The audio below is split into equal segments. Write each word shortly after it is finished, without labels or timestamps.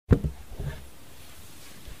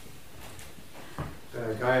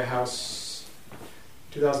Gaia House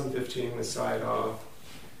 2015 with Sayadaw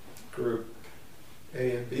Group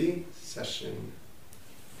A and B, session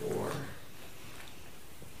 4.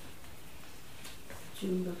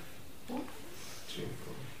 June 4th? June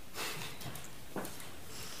 4th.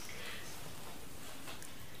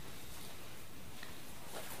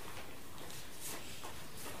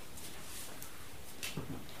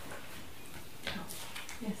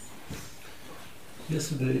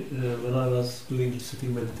 Yesterday, when I was doing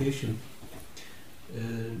sitting meditation,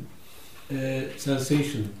 a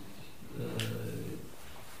sensation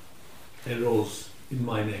arose in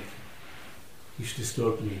my neck, which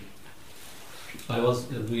disturbed me. I was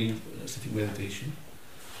doing sitting meditation.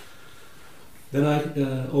 Then I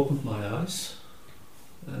opened my eyes,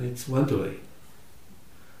 and it went away.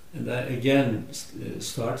 And I again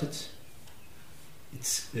started.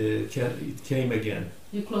 It came again.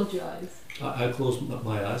 You closed your eyes. I closed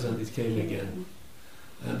my eyes and it came again,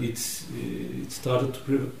 and it started to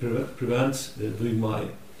prevent doing my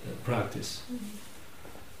practice.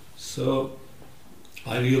 So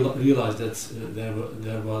I realized that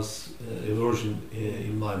there was aversion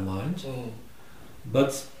in my mind,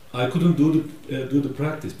 but I couldn't do the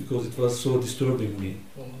practice because it was so disturbing me.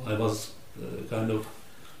 I was kind of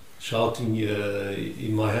shouting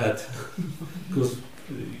in my head because.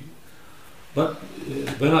 But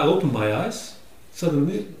when I opened my eyes,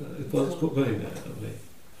 suddenly it was going away.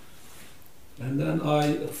 And then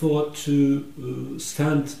I thought to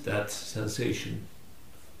stand that sensation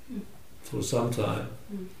for some time,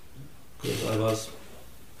 because I was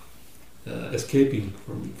escaping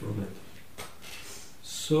from it.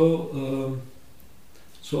 So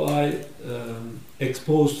I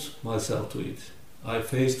exposed myself to it. I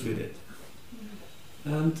faced with it,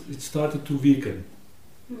 and it started to weaken.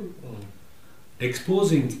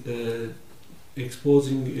 Exposing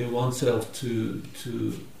oneself to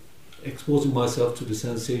exposing myself to the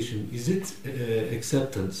sensation, is it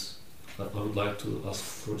acceptance? I would like to ask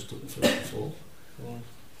first of all.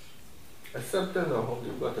 Acceptance or how do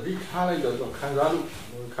you got the high doesn't come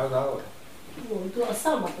out. Do a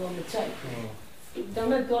sum of the check. Don't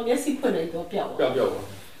let go, yes, he put it to a piano.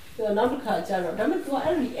 You're not a car, don't let go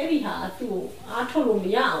every heart to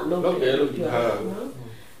Artolomia, no,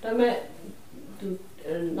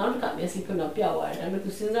 not got me as he put up your word, and to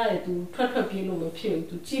send that to track up you appeal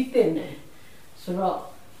to cheat in so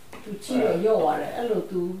to cheer your water, hello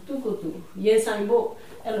to go to yes, I book,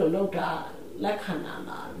 hello, Lota,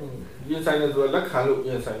 Lacanana. Yes, I know, Lacano,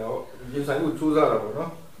 yes, I know. Yes, I would choose out of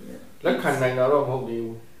no? Lacanana, home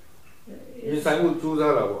you. Yes, I would choose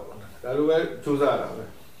out of it. I will choose out of it.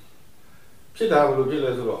 Pita will be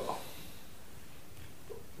less of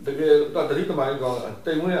the little man gone,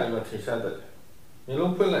 they went out of his shattered. You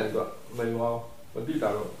don't put like that, meanwhile, but did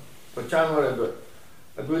I but China and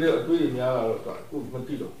a do in Yara,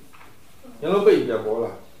 Matito. You know, baby, a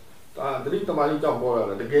baller. The little money jump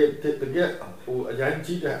baller, the gate, who a giant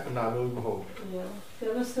cheat and I know home. Yeah,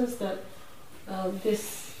 there was sense that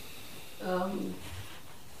this.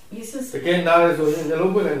 He says again, now is in the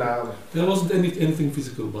local and now. There wasn't anything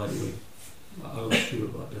physical, by the way. I was sure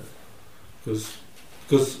about that.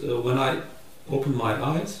 Because when I opened my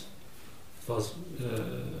eyes, it was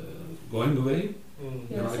going away.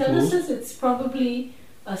 Yeah, so says it's probably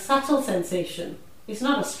a subtle sensation. It's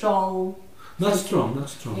not a strong. Not strong.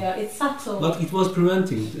 Yeah, it's subtle. But it was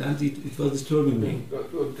preventing, and it was disturbing me.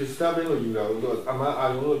 Disturbing you,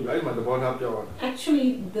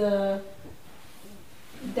 actually,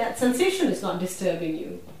 that sensation is not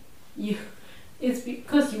disturbing you. It's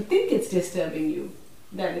because you think it's disturbing you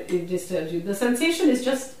that it disturbs you. The sensation is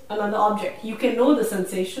just another object. You can know the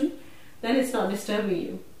sensation, then it's not disturbing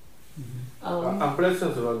you.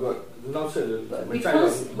 Unpleasant,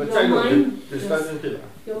 because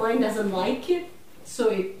your mind doesn't like it, so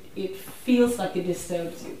it feels like it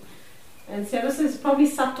disturbs you. And Sayadaw says it's probably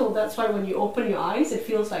subtle. That's why when you open your eyes, it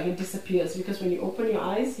feels like it disappears. Because when you open your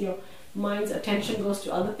eyes, your mind's attention goes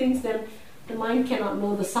to other things. Then the mind cannot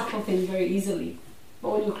know the subtle thing very easily.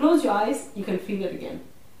 But when you close your eyes, you can feel it again.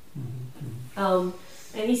 And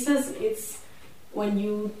he says it's when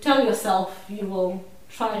you tell yourself you will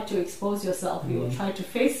try to expose yourself, you will try to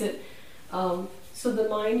face it, so the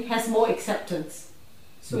mind has more acceptance.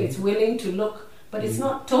 So it's willing to look, but it's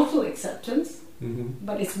not total acceptance,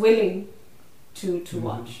 but it's willing to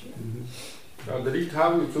watch. The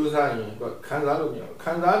time you choose, but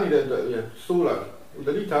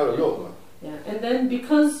yeah, and then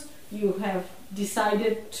because you have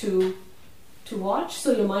decided to watch,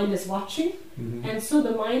 so your mind is watching, and so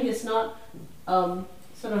the mind is not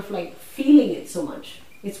sort of like feeling it so much.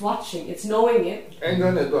 It's watching, it's knowing it.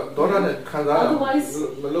 Otherwise,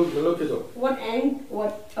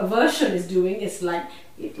 what aversion is doing is like,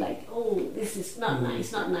 oh, this is not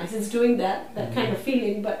nice, not nice. It's doing that kind of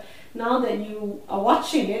feeling. But now that you are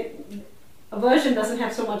watching it, aversion doesn't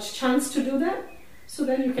have so much chance to do that. So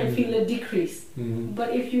then you can feel a decrease. But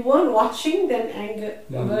if you weren't watching, then anger,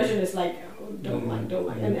 aversion is like, oh, don't like,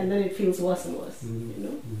 and then it feels worse and worse. You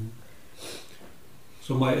know.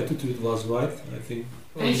 So my attitude was right, I think.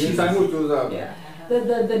 Yeah.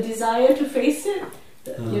 The desire to face it,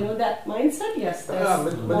 you know, that mindset. Yes. That's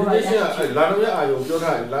all right.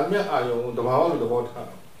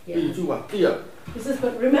 He says,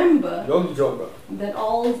 but remember that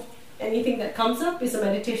anything that comes up is a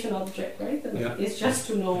meditation object, right? And it's just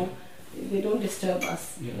to know they don't disturb us.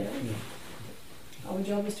 Our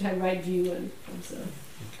job is to have right view and observe.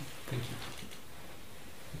 Okay, thank you.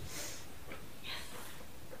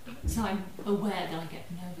 So I'm aware that I get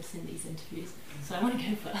nervous in these interviews. So I want to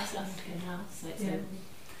go first. I want to go now. So it's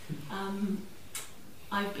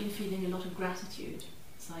I've been feeling a lot of gratitude.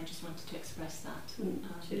 So I just wanted to express that. A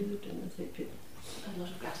lot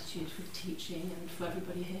of gratitude for the teaching and for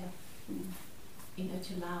everybody here. You know,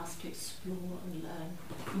 to allow us to explore and learn.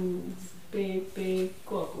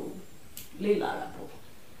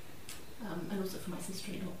 And also for my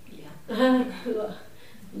sister-in-law, Leah.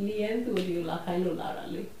 Leanne သူဒီလာခိုင်းလို့လာတာ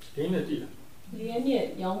လေ Leanne ရဲ့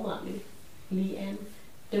ရောင်းမလေး Leanne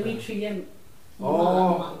Dimitri ရဲ့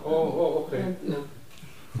okay.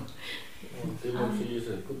 Dimitri is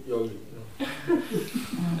a good yogi.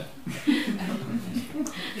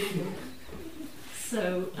 So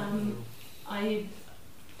I've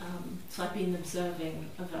been observing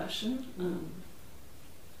aversion,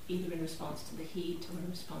 either in response to the heat or in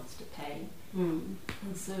response to pain.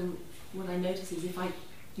 And so what I notice is if I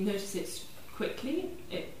notice it quickly,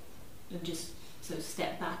 and just so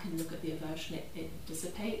step back and look at the aversion, it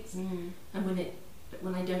dissipates. And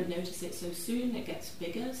when I don't notice it so soon, it gets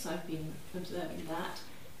bigger. So I've been observing that,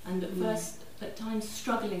 and at first, at times,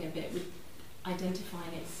 struggling a bit with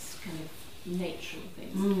identifying its kind of nature of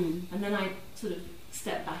things. And then I sort of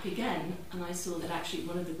stepped back again, and I saw that actually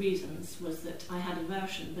one of the reasons was that I had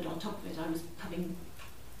aversion, but on top of it, I was having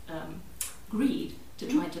greed to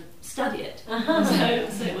try to study it.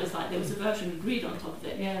 So it was like there was aversion and greed on top of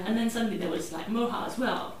it. And then suddenly there was like moha as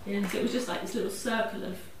well. So it was just like this little circle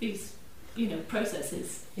of these, you know, processes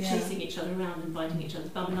chasing each other around and biting each other's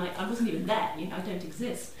bum. And I wasn't even there, you know, I don't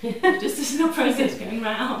exist. Just this little process going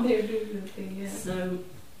around. So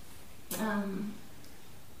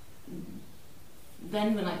then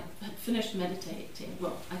when I had finished meditating,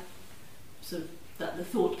 well, I sort of, the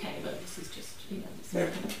thought came, but this is just, you know,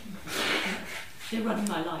 they're running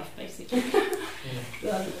my life basically.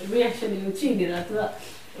 Reaction you change it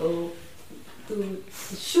to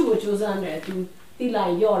shoot was on there to tila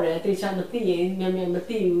yore they chana ti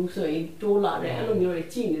mati so $1 allo yore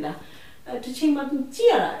chini to change ma tu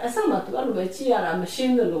chia asama tu allo be chia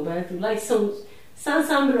machine lo be to like some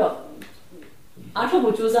san bro ato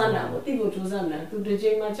bo chozana bo ti bo chozana tu de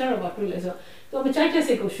change ma chara ba twi le so to ma chai tet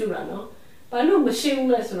sei ko shoot ra no ba lo machine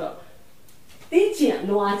le so သိကျင်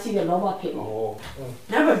လောအားကြီးတဲ့လောဘဖြစ်နေ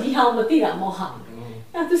။နောက်တော့ဒီဟာမသိတာမောဟ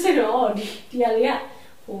။အဲ့သူစိတ်တော့ဒီဟာလေးက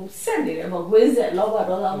ဟိုဆက်နေတယ်ပေါ့ဝိဇ္ဇာလောဘ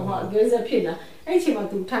ဒေါသမောဟဝိဇ္ဇာဖြစ်နေတာ။အဲ့ဒီအချိန်မှာ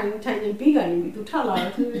तू ထိုင်နေပြီးကနေပြီး तू ထလာတယ်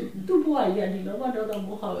तू ဘဝကြီးကဒီလောဘဒေါသ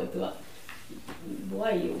မောဟပဲ तू ကဘဝ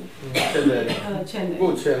ကြီးချက်နေ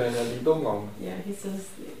ကိုချက်နေဒီတော့ကောင်း Yeah, he says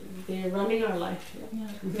they're running our life.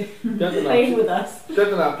 They're playing with us. ပြ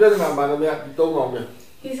ဿနာဘာလို့များဒီတော့ကောင်းများ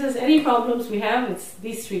He says any problems we have, it's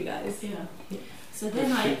these 3 guys. So then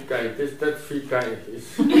that free guy is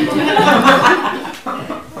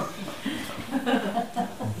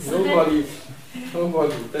nobody.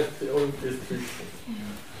 That's the only district.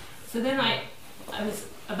 So then I was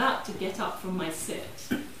about to get up from my sit,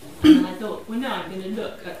 and I thought, well, now I'm going to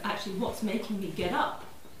look at actually what's making me get up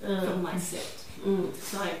from my sit.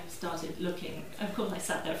 So I started looking. Of course, I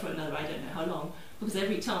sat there for another I don't know how long, because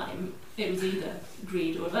every time it was either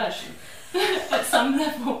greed or aversion at some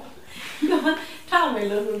level. ထားမယ်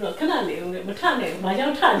လို့တော့ခဏလေးဦးမထနဲ့ဘာကြော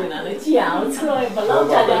င့်ထနေတာလဲကြည့်အောင်ဆိုတော့ဘလောက်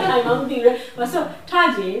ကြာကြာထိုင်မှမသိဘူးဘာဆိုထ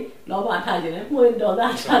ခြင်းလောဘထခြင်းနဲ့မှုန်တော်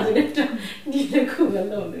သားထခြင်းနဲ့ဒီတစ်ခုပဲ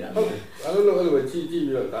လုပ်နေတာဟုတ်အဲ့လိုပဲကြည့်ပြီး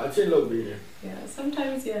တော့ဒါအချင်းလုပ်ပြီးတယ် Yeah,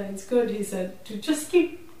 sometimes it's good he said to just keep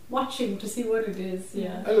watching to see what it is.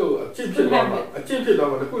အဲ့လိုအချင်းဖြစ်သွားမှာ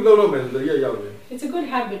တစ်ခုလုပ်မယ်ဆိုတော့ရောက်တယ် It's a good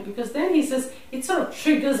habit because then he says it sort of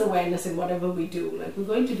triggers awareness in whatever we do, like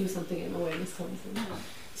we're going to do something and awareness comes in.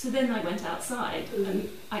 So then I went outside and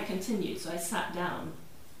I continued. So I sat down,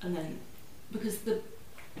 and then because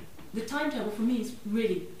the timetable for me has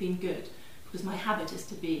really been good, because my habit is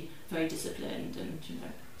to be very disciplined and, you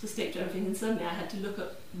know, to stick to everything, and suddenly I had to look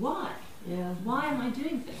at why. Yeah. Why am I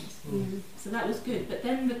doing things? So that was good. But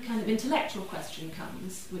then the kind of intellectual question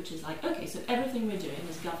comes, which is like, okay, so everything we're doing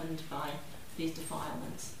is governed by these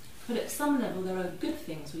defilements. But at some level there are good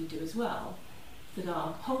things we do as well that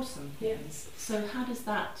are wholesome things. So how does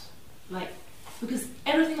that, like, because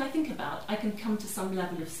everything I think about, I can come to some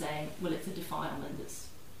level of saying, well, it's a defilement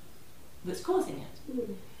that's causing it.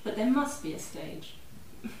 But there must be a stage.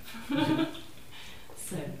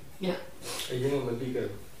 So, yeah. Yeah.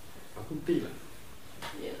 သူက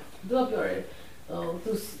ပြောတယ်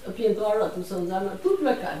သူအပြင်သွားတော့သူစုံစမ်းတော့သူ့အတွ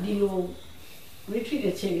က်ကဒီလို retreat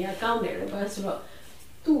တဲ့ချိန်ကြီးကောင်းတယ်ဘာလို့ဆိုတော့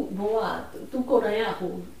သူ့ဘဝသူကိုယ်တိုင်က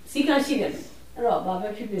ဟိုစီကံရှိတယ်အဲ့တော့ဘာပဲ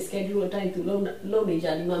ဖြစ်ဖြစ် schedule အတိုင်းသူလုပ်နေကြ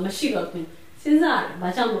ဒီမှာမရှိတော့သူစဉ်းစားတယ်ဘာ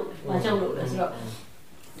ကြောင့်လုပ်လဲဆိုတော့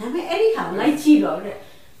ဒါပေမဲ့အဲ့ဒီခါလိုက်ကြည့်တော့တဲ့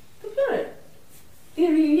သူပြောတယ်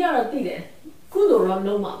theory ရတော့သိတယ်ကုသိုလ်တော့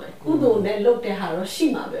လုံးမှာပဲကုသိုလ်နဲ့လုပ်တဲ့ဟာတော့ရှိ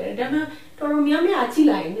မှာပဲဒါပေမဲ့တော်တော်များများကြည့်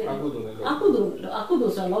လိုက်ရင်အကုသိုလ်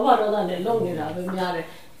ဆိုတော့လောဘဒေါသနဲ့လုပ်နေတာပဲများတယ်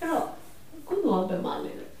အဲ့တော့ကုသိုလ်ကဘယ်မှာ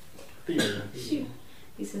လဲသိတယ်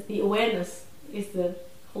He says the awareness is the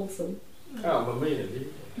wholesome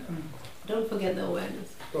don't forget the awareness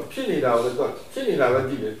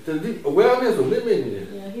awareness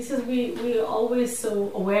yeah he says we are always so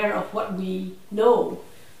aware of what we know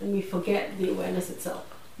and we forget the awareness itself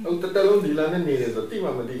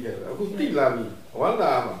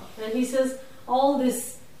and he says all this,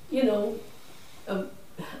 you know,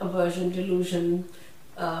 aversion, delusion,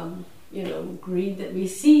 you know, greed that we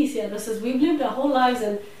see, Sayadaw says, we've lived our whole lives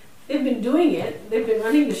and they've been doing it, they've been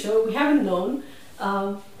running the show, we haven't known,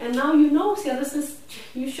 and now you know, Sayadaw says,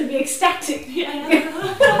 you should be ecstatic.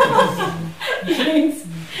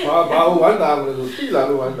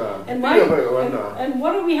 And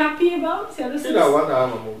what are we happy about? Sayadaw says,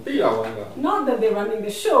 not that they're running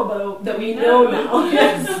the show, but that we know now.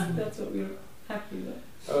 Yes, that's what we're happy about.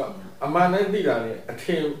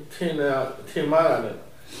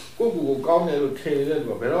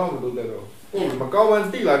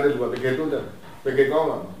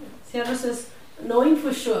 Sayadaw says, knowing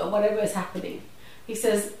for sure whatever is happening, he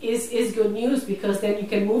says, is good news because then you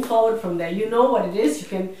can move forward from there. You know what it is. You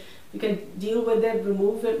can deal with it,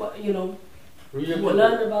 remove it. You know,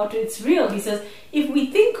 learn about it. It's real. He says, if we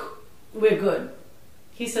think we're good,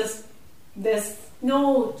 he says, there's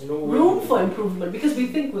no room for improvement because we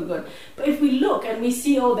think we're good. But if we look and we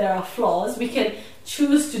see, oh, there are flaws, we can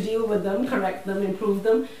choose to deal with them, correct them, improve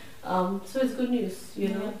them. So it's good news, you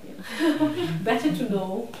know. Yeah. Better to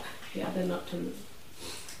know, than not to know.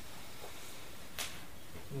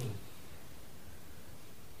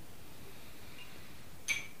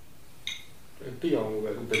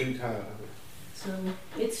 So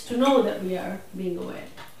it's to know that we are being aware.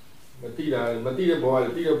 We're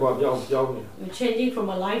changing from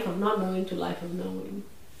a life of not knowing to a life of knowing.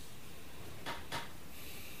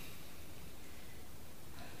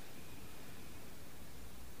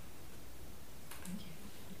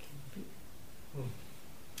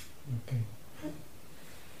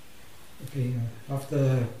 Okay.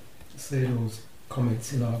 After Sayadaw's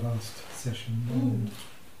comments in our last session, and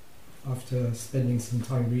after spending some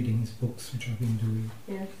time reading his books, which I've been doing,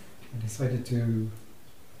 I decided to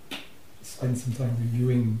spend some time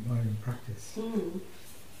reviewing my own practice. And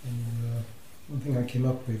one thing I came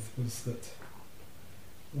up with was that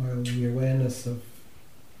while the awareness of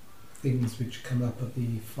things which come up at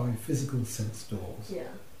the 5 physical sense doors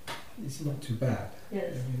is not too bad, I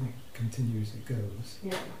mean, it continues, it goes.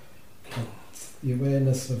 But the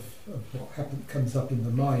awareness of what comes up in the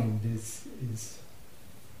mind is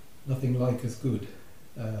nothing like as good.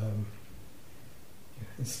 There's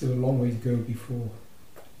still a long way to go before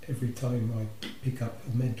every time I pick up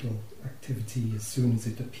a mental activity, as soon as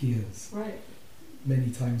it appears, many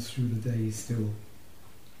times through the day, still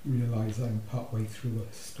realize I'm partway through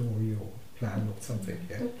a story or plan or something.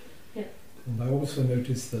 And I also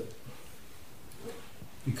noticed that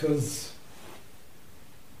because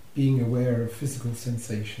being aware of physical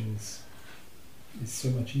sensations is so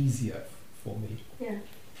much easier for me,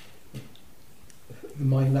 the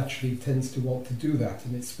mind naturally tends to want to do that,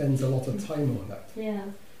 and it spends a lot of time on that.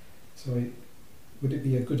 So would it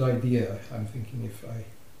be a good idea, I'm thinking, if I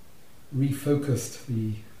refocused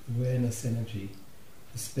the awareness energy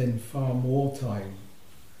to spend far more time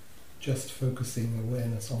just focusing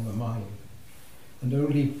awareness on the mind and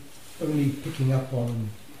only picking up on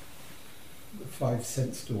the 5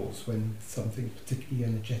 sense doors when something particularly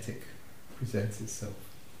energetic presents itself.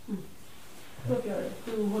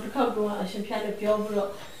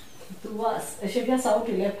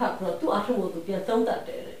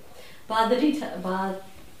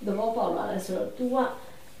 the mobile is to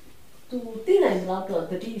think about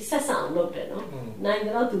the recess sound of it, no?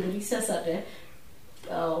 9 to the recess at the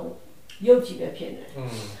Yogi piano.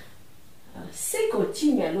 Seco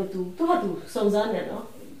Chimelo to Sonzano,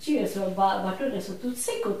 cheers or Batus to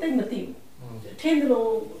Seco Timothy.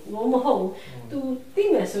 Tendro Roma home to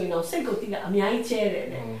think so, you know, Seco Tia, Amia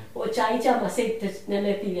chair, or Chaicha Masay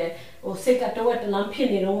Nenetile, or Secato at the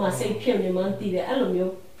Lampion, Roma say Piano Manti, the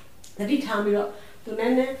Alumio, the Ditamiro. To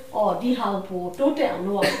nene or di how po total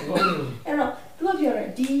no era love your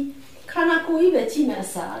di kanako ibe chima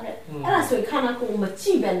sa era so kanako ma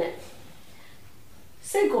chi bene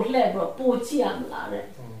se ko lebro po chi am la re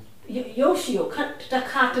yoshi yo ta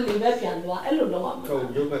kha tele be pian twa ai lo lo ma ko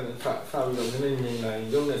yo ka sa bi lo nene nai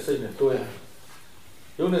yo ne sai ne toy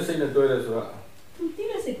yo ne sai ne toy le so da ti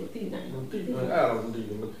le se ko ti nai ti a lo di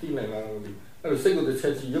ma ti nai la di ai sai ko de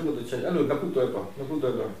che chi yo ko de che ai lo na pu toy to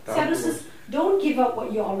don't give up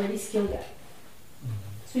what you're already skilled at.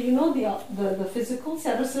 So you know the physical.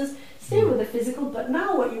 Sayadaw says, stay with the physical, but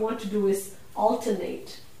now what you want to do is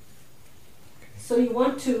alternate. So you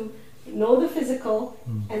want to know the physical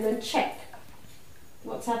and then check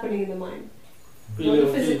what's happening in the mind. Know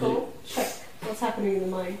the physical, check what's happening in the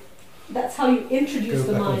mind. That's how you introduce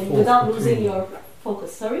the mind without losing your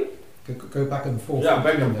focus. Sorry? Go back and forth. Yeah,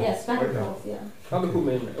 back and forth. Yes, back and forth, yeah.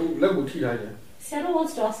 Sayadaw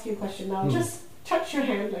wants to ask you a question now. Just touch your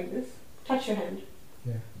hand like this. Touch your hand.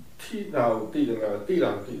 Yeah.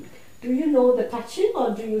 Do you know the touching or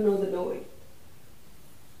do you know the knowing?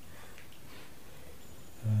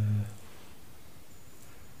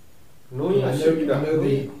 I know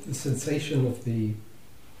the sensation of the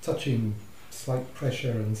touching, slight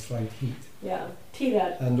pressure and slight heat. Yeah,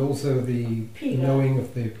 tira. And also the knowing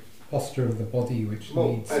of the posture of the body, which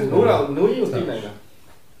needs touch.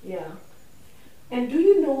 Yeah. And do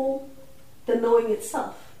you know the knowing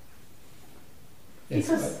itself? Yes,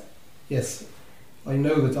 because yes. I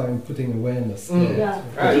know that I'm putting awareness there. Yeah.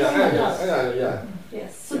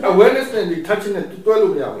 Yes. So awareness and the touching and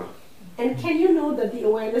and can you know that the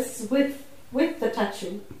awareness is with the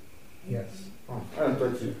touching? Yes.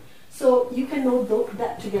 So you can know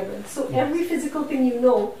that together. So every physical thing you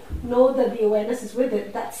know that the awareness is with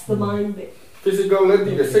it. That's the mind bit.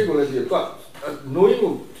 Physicality, the psychology,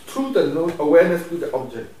 knowing through the awareness to the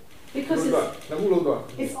object. Because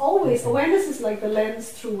it's always, awareness is like the lens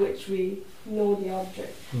through which we know the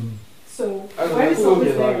object. So awareness is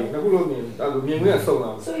always there.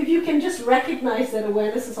 So if you can just recognize that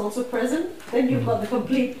awareness is also present, then you've got the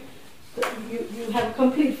complete, you have a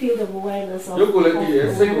complete field of awareness of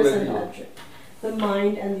awareness and the object. The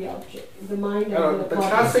mind and the object. The mind and the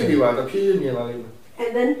body.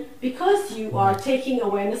 And then, because you are taking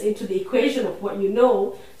awareness into the equation of what you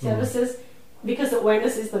know, Sayadaw says, because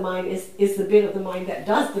awareness is the mind, is the bit of the mind that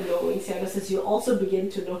does the knowing, Sayadaw says, you also begin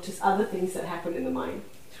to notice other things that happen in the mind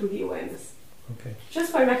through the awareness. Okay.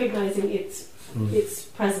 Just by recognizing its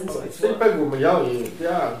presence or its work.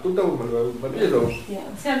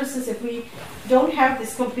 Sayadaw says, if we don't have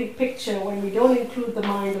this complete picture, when we don't include the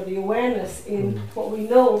mind or the awareness in what we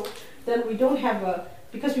know, then we don't have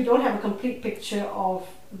because we don't have a complete picture of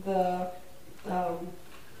the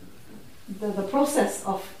process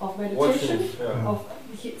of meditation, of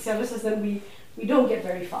services, then we don't get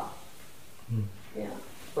very far. Yeah.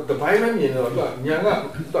 It's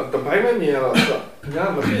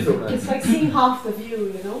like seeing half the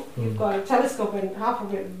view, you know. You've got a telescope and half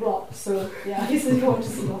of it blocked. So yeah, he says you want to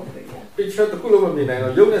see the whole thing.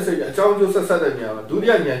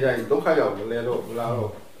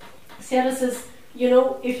 Sayadaw says, you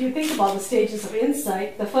know, if you think about the stages of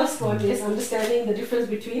insight, the first one is understanding the difference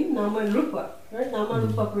between Nama and Rupa, right? Nama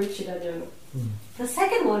Rupa Parichita Jnana. The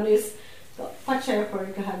second one is the Pachaya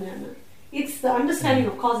Parikaha Jnana. It's the understanding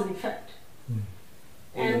of cause and effect.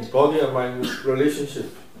 And body and mind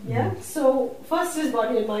relationship. Yeah, so first is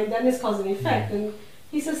body and mind, then is cause and effect. And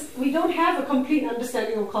he says we don't have a complete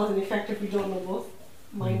understanding of cause and effect if we don't know both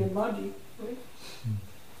mind and body, right?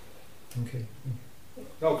 Okay.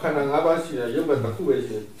 Yeah.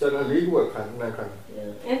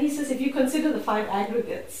 And he says if you consider the five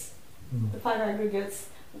aggregates,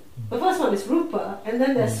 the first one is Rupa, and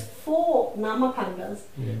then there's 4 Namakhandas.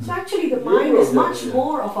 So actually the mind is much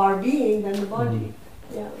more of our being than the body.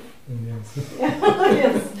 Yeah. Yes.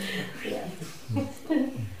 Yes. Yeah.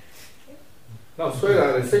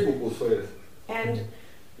 And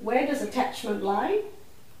where does attachment lie?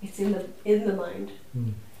 It's in the mind.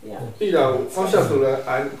 Yeah.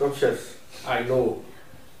 I'm conscious. I know.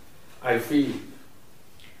 I feel.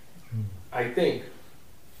 I think.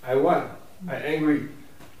 I want. I'm angry.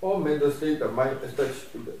 all mental state, the mind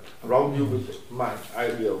attached to the wrong view with the mind,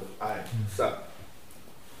 idea of I, self.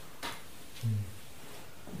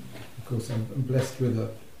 Of course, I'm blessed with a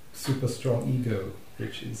super strong ego,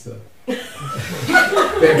 which is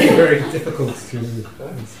very, very difficult to.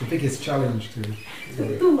 It's the biggest challenge to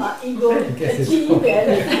get it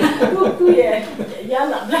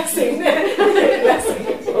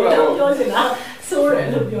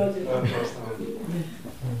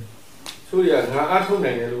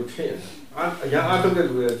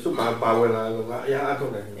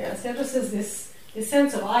Yeah, Sayadaw says this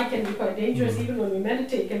sense of I can be quite dangerous. Even when we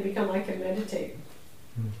meditate, can become I can meditate.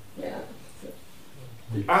 Yeah.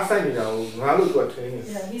 Yeah,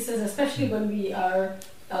 he says especially when we are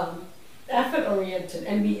effort oriented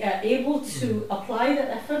and we are able to apply that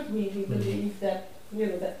effort, we believe that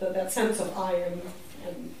that sense of I and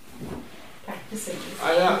practicing is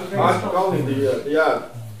very strong.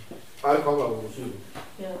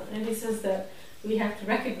 Yeah, and he says that we have to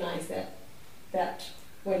recognize that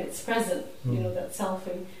when it's present, that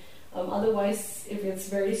selfing. Otherwise, if it's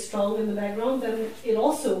very strong in the background, then it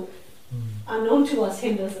also, unknown to us,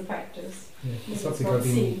 hinders the practice. Yeah, it's something I've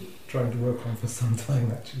been trying to work on for some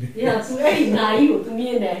time, actually. Yeah, it's very naive to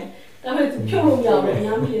me.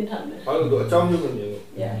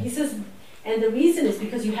 Yeah, he says, and the reason is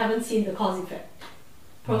because you haven't seen the cause-effect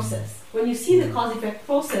process. When you see the cause-effect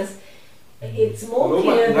process, it's more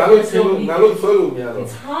clear that there's no.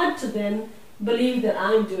 It's hard to then believe that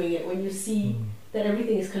I'm doing it when you see that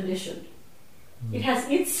everything is conditioned. It has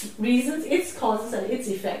its reasons, its causes, and its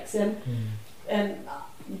effects, and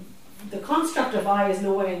the construct of I is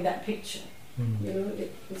nowhere in that picture.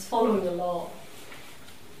 It's following a law.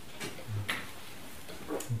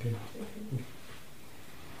 Okay.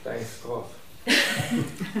 Thanks God.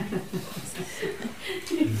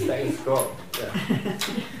 Thanks God. Yeah.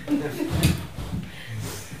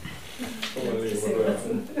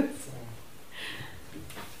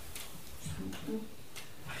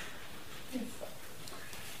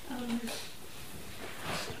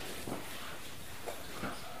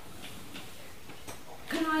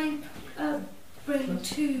 Can I bring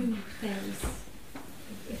two things,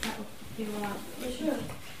 if that would be all right? Sure.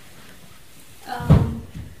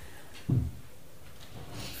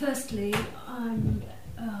 Firstly, I'm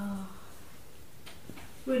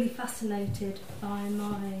really fascinated by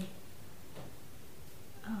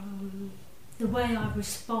the way I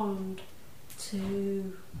respond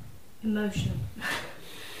to emotion,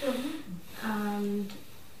 and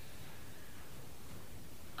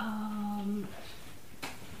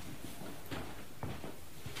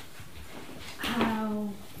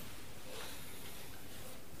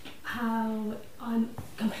how I'm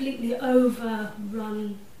completely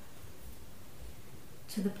overrun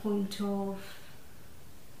to the point of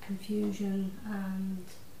confusion. And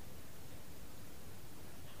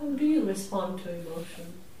how do you respond to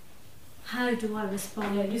emotion? How do I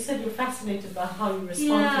respond? Yeah, you said you're fascinated by how you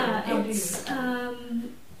respond to it. How do you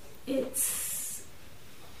respond? It's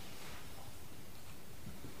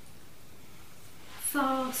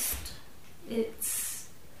fast. It's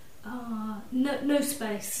no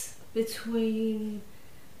space between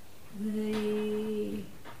the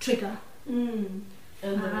trigger and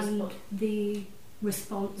the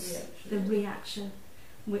response, the reaction,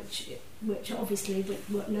 which obviously,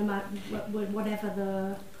 no matter whatever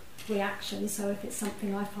the reaction. So if it's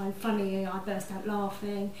something I find funny, I burst out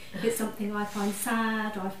laughing. If it's something I find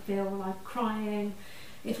sad, I feel like crying.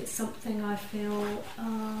 If it's something I feel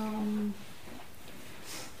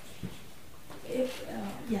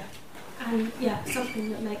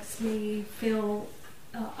something that makes me feel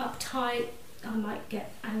uptight, I might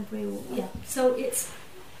get angry. So it's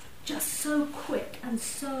just so quick and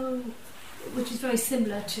so, which is very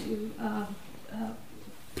similar to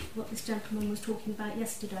what this gentleman was talking about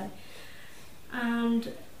yesterday.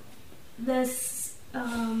 And there's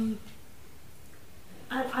I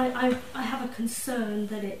have a concern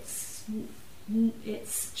that it's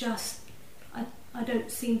just I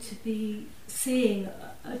don't seem to be seeing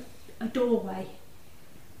a doorway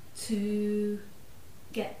to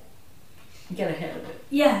get ahead of it.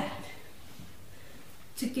 Yeah.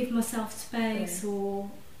 To give myself space,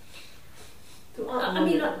 or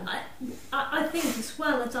I think as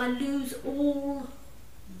well as I lose all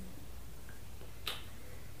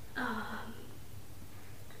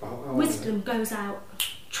wisdom goes out.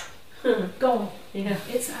 Gone. Yeah.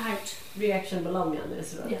 It's out. Reaction belong on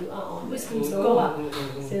this, right? Wisdom's gone.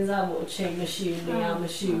 现在我情唔少，你又唔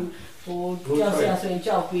少，我教時所以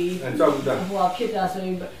照顧，我撇啊所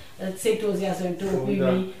以識到時所以都俾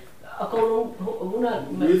你，啊講攏好難。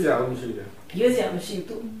Yes, I'm she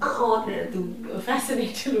to to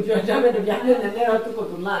fascinated with your job and never to go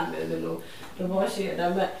to land the wash it. I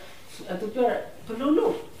took your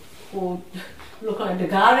Polo who look like the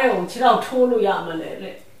Gaia or Chirao Tolu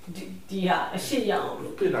Yamale, Dia, a she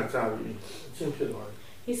young.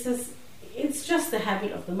 He says, it's just the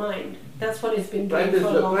habit of the mind. That's what it's been doing for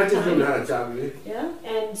a long time. Yeah,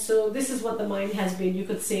 and so this is what the mind has been. You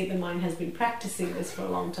could say the mind has been practicing this for a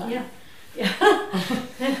long time. Yeah. Yeah.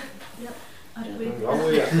 Yeah. I don't really.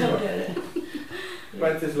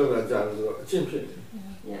 Practice level job.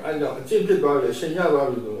 Yeah. I know.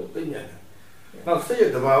 Now say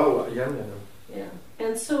it about Yeah.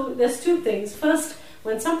 And so there's two things. First,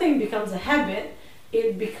 when something becomes a habit,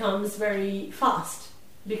 it becomes very fast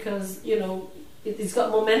because it's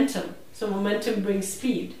got momentum. So momentum brings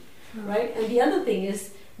speed, right? And the other thing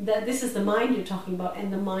is that this is the mind you're talking about,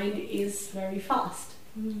 and the mind is very fast.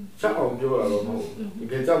 Yeah,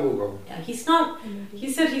 he's not.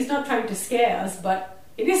 He said he's not trying to scare us, but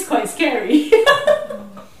it is quite scary.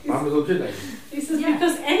 He says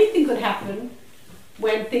because anything could happen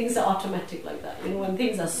when things are automatic like that. When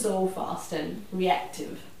things are so fast and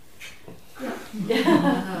reactive. Yeah.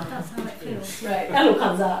 That's how it feels. Right.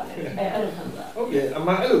 Okay.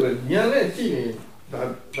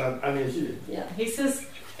 Yeah. He says,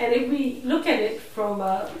 and if we look at it from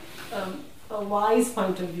a wise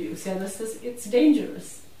point of view, Sayadaw says it's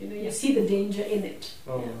dangerous. You see the danger in it.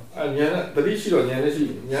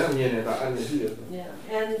 Yeah.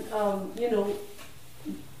 And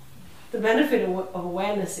the benefit of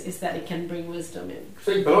awareness is that it can bring wisdom in.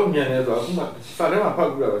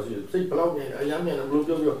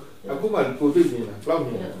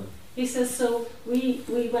 He says, so we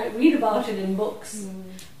might read about it in books,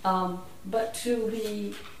 but to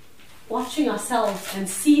be watching ourselves and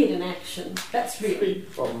see it in action, that's real.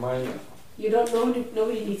 You don't know,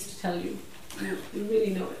 nobody needs to tell you. You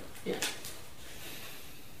really know it. Yeah.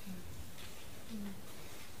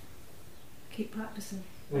 Keep practicing.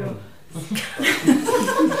 Yeah,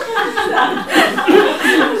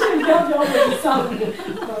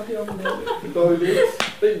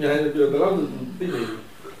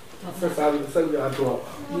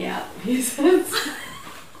 he says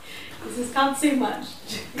can't say much.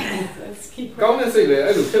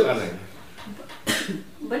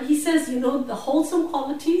 But he says, the wholesome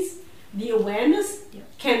qualities, the awareness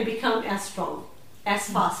can become as strong, as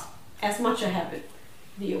fast, as much a habit.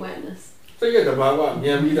 The awareness. Yeah.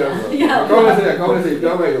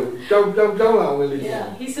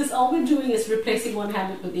 He says all we're doing is replacing one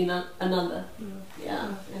habit with another.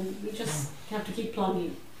 Yeah, and we just have to keep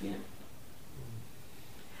plugging. Yeah.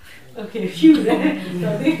 Okay, phew.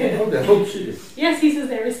 Yes, he says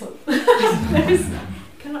there is hope.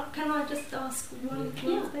 Can I just ask one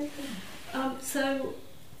thing? So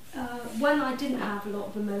when I didn't have a lot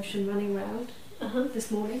of emotion running around this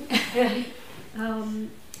morning.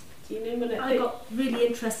 I got really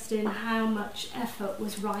interested in how much effort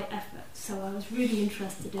was right effort. So I was really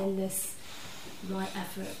interested in this right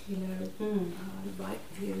effort, right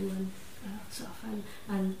view and stuff,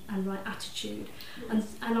 and right attitude. And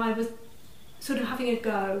I was sort of having a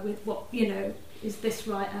go with what, is this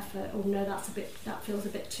right effort? Or no, that feels a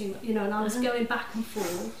bit too much, and I was going back and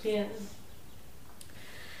forth. Yeah.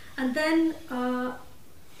 And then I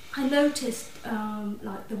noticed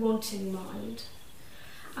like the wanting mind.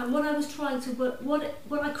 And what I was trying to work,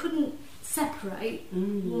 what I couldn't separate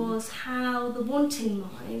was how the wanting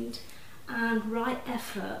mind and right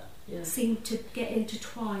effort seemed to get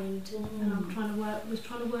intertwined, and was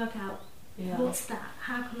trying to work out what's that?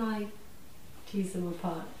 How can I tease them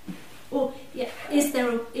apart? Or is there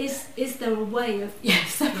a way of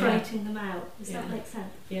separating them out? Does that make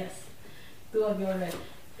sense? Yes. Tu agora,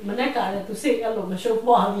 maneka tu say allo masho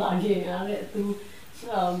po la ge are tu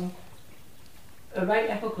right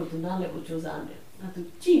effort ko tu na le ko josa ne. Tu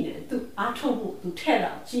ji ne, tu a thou mu tu the la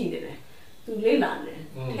ji ne le. Tu le la ne,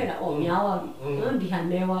 the la o mya wa bi. No di ha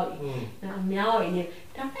ne wa bi. Na mya wa bi ne.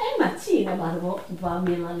 Da ai ma ji ne ba bo ba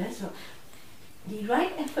myin la le so. The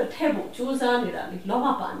right effort the bo josa ne da le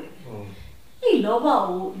loba pa ne. Ei loba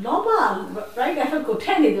right effort ko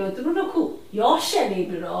the ne de tu no ku yo shet ne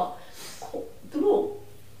bi ro tu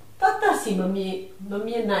tata si ma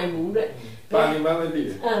myin nai mu de. ပါနေမှမသိတ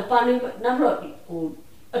ယ် ပါနေနောက်တော့ဟို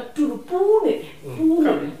အတူပူးနေ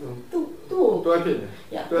သူ့တွဲ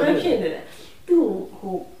ဖြစ်နေတယ်သူ့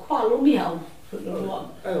ဟိုခွာလို့မရအောင်ဆိုတော့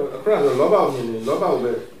အဲ့တော့အခုကတော့လောဘကိုမြင်နေလောဘကို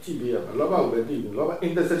ပဲကြည့်ပေးရမှာလောဘကိုပဲသိတယ်လောဘ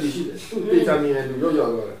intensity ရှိတယ်သူ့တေချာမြင်နေသူ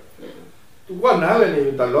ရော့တော့တယ်သူကနားလည်နေ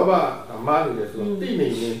တယ်လောဘကမားနေတယ်ဆိုတော့သိနေ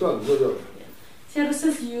ရင်တော့ရော့ Sayadaw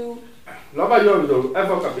says you လောဘရော့ပြီးတော့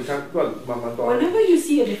effort ကbecome သူကမမတော့ whenever you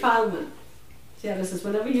see a defilement Sayadaw says,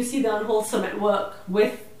 whenever you see the unwholesome at work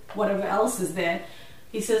with whatever else is there,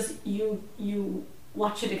 he says you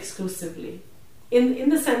watch it exclusively, in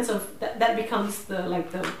the sense of that becomes the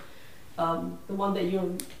one that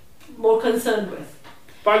you're more concerned with.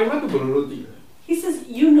 He says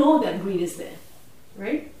you know that greed is there,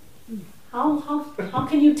 right? How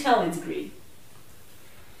can you tell it's greed?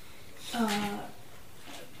 A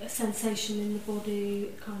sensation in the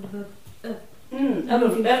body, kind of a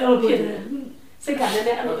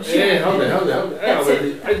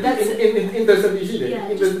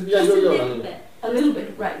little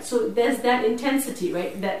bit, right? So there's that intensity,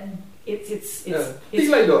 right? That it's a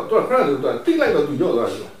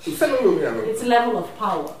level of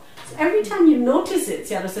power. So every time you notice it,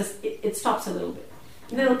 Sayadaw says it stops a little bit,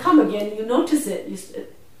 and then it'll come again. You notice it.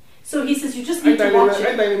 So he says you just need to watch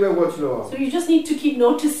it. So you just need to keep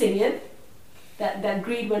noticing it. That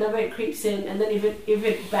greed whenever it creeps in, and then if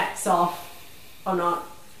it backs off or not,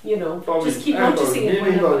 just keep noticing it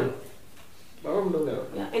whenever.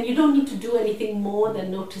 Yeah, and you don't need to do anything more than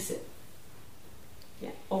notice it.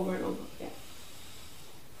 Yeah, over and over. Yeah.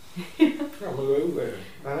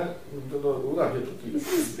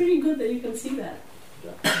 It's pretty good that you can see that.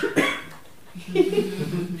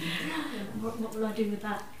 What will I do with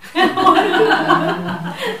that?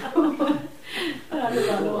 I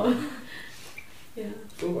don't know. Yeah.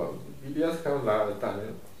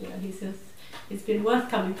 Yeah, he says it's been worth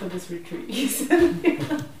coming for this retreat. He said,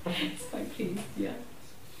 it's quite pleased. Yeah.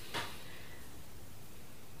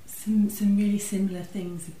 Some really similar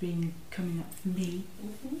things have been coming up for me,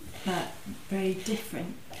 but very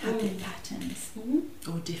different habit patterns,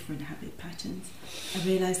 or different habit patterns. I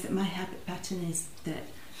realised that my habit pattern is that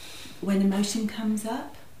when emotion comes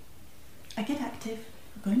up, I get active.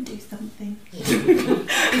 Go and do something.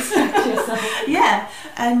 Distract yourself. Yeah,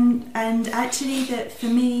 and actually that for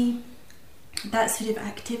me, that sort of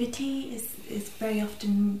activity is very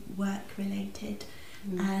often work related,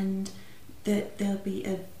 and that there'll be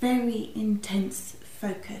a very intense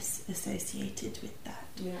focus associated with that.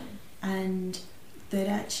 Yeah. And that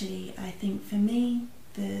actually, I think for me,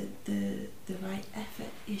 the right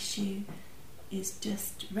effort issue is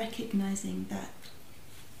just recognising that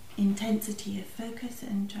intensity of focus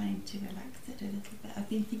and trying to relax it a little bit. I've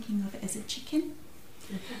been thinking of it as a chicken.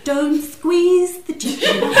 Don't squeeze the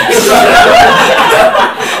chicken.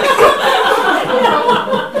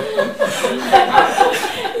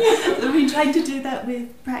 I've been trying to do that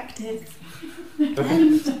with practice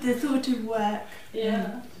and the thought of work,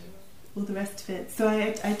 all the rest of it. So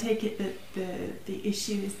I take it that the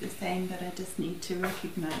issue is the same, but I just need to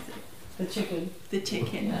recognise it. The chicken.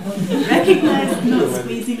 Recognise not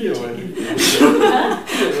squeezing the chicken.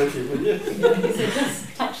 He said,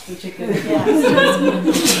 just touch the chicken.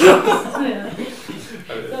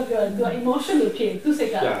 The emotional pain. Tu say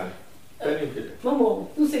ka. Momo,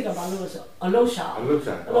 tu say ka balu so. Alosha.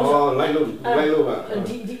 Lai lo ba.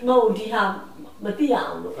 Mo di ha mati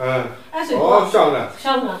yaung lo. Actually,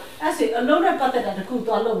 actually, a lot of butter that ku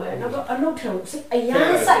to lo me. Na a lot thong a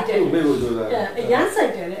yan side there. Yeah, a yan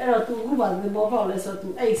side there. Ero tu ku ba le bo phao le so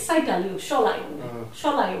tu ai side ta li ko short lai yo.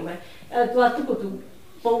 Short lai yo me. Tu a tu ko tu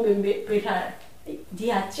pong me pe tha. Di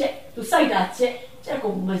ha check. Tu side ta check. Check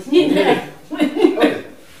ko ma nyin ne.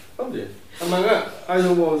ဟုတ်တယ်အမှန်ကအာ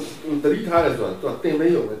ယုံပေါ်တတိထားတယ်ဆိုတာသူကတင်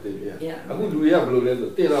ပေးရုံပဲတင်ပြရအခုလူတွေကဘယ်လိုလဲဆို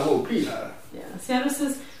တင်တာမဟုတ်ဖိလာတာ Yeah, Sayadaw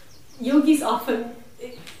says yogis often,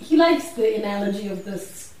 he likes the analogy of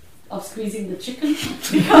squeezing the chicken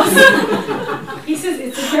because he says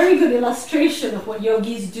it's a very good illustration of what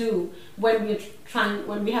yogis do when we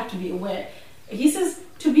have to be aware. He says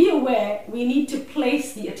to be aware we need to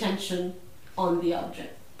place the attention on the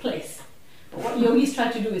object. Place. But what yogis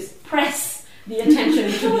try to do is press the attention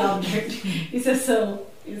into the object. He says so.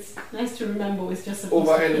 It's nice to remember it's just a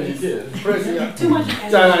over energy. Too much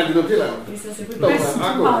energy. He says if we press too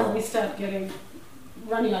hard, we start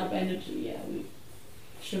running out of energy. Yeah, we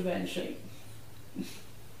shiver and shake.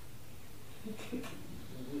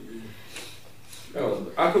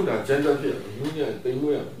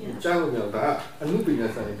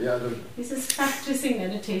 He says practicing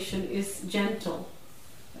meditation is gentle.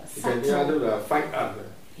 Subtle.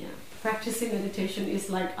 Yeah. Practicing meditation is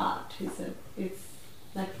like art. He said it's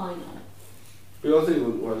like fine art. He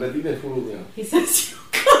says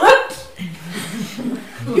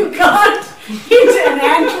you can't hit an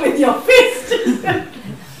ant with your fist.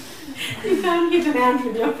 You can't hit an ant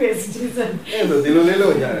with your fist. He said,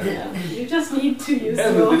 you just need to use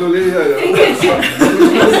your fingertips.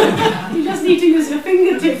 You just need to use your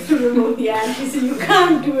fingertips to remove the ant. He said you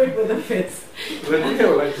can't do it with a fist.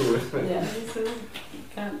 Yeah, he said you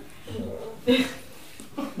can't.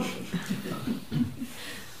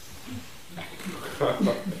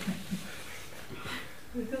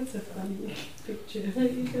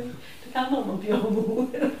 Come on, Pio.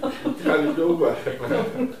 Can't go back.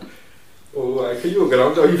 Oh, I can you get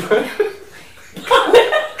out of here?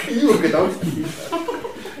 Can you get out of here?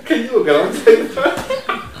 Can you get out of here?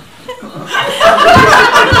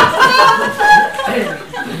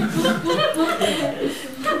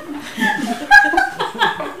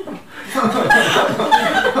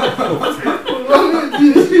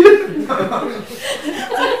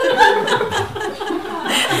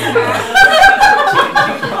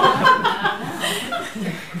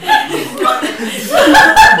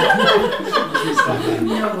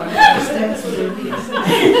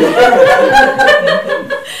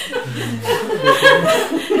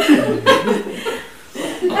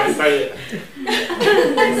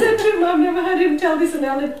 I said to him, I've never heard him tell this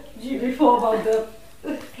analogy before about the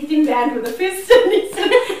hitting the ant with a fist, and he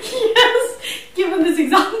said he has given this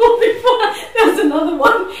example before. There's another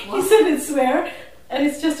one. He said it's where, and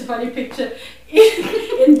it's just a funny picture.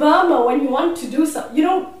 In Burma, when you want to do something,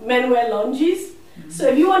 men wear longies. So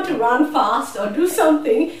if you want to run fast or do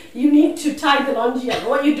something, you need to tie the longi up.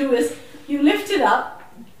 What you do is you lift it up,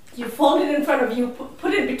 you fold it in front of you,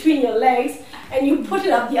 put it between your legs, and you put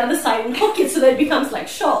it up the other side and hook it so that it becomes like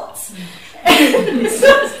shorts. It's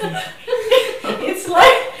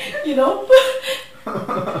like,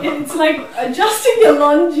 it's like adjusting your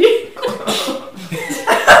longi.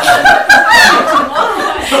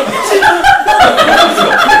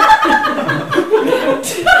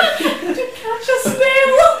 To catch a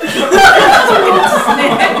snail.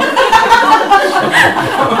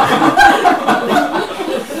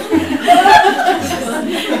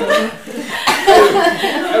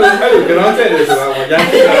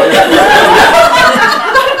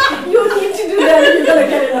 You need to do that if you're going to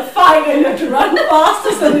get in a fight and you have to run fast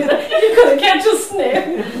or something. You're going to catch a snail.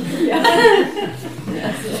 Yeah.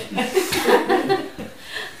 That's it.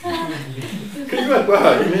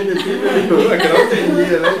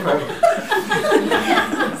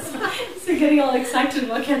 So getting all excited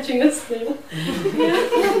about catching a snail.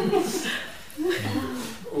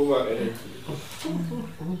 Over energy.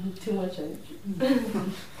 Too much energy.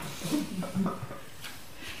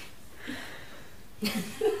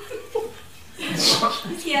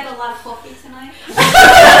 Has he had a lot of coffee tonight?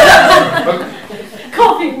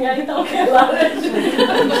 Coffee, I don't care about it.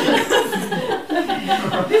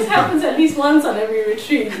 This happens at least once on every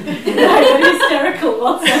retreat. I'm very hysterical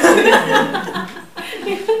about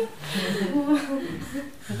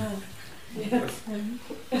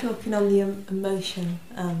Talking on the emotion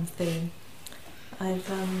theme,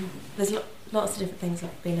 there's lots of different things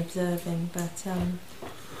I've been observing, but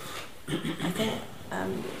I think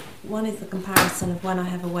one is the comparison of when I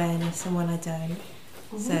have awareness and when I don't.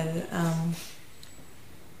 Mm-hmm. So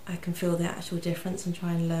I can feel the actual difference and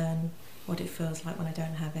try and learn what it feels like when I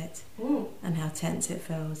don't have it, and how tense it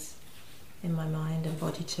feels in my mind and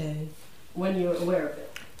body too. When you're aware of it.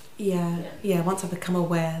 Yeah. Once I've become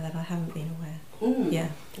aware that I haven't been aware. Yeah.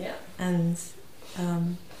 And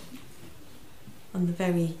on the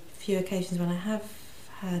very few occasions when I have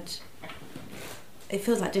had, it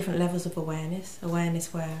feels like different levels of awareness.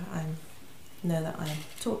 Awareness where I know that I'm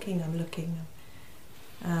talking, I'm looking,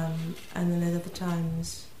 and then there's other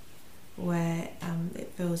times where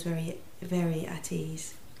it feels very, very at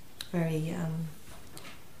ease, very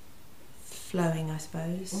flowing, I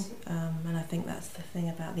suppose. And I think that's the thing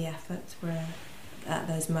about the effort, where at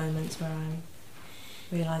those moments where I'm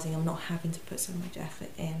realising I'm not having to put so much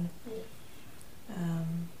effort in,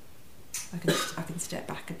 I can step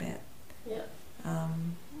back a bit.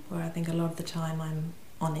 Where I think a lot of the time I'm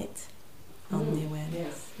on it, on the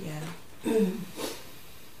awareness.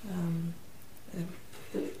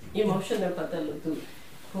 Emotion and patalu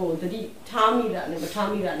ho dadi thami da ne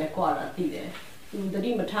mathami da ne kwara ti de tu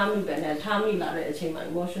dadi mathami be ne thami la de achain ma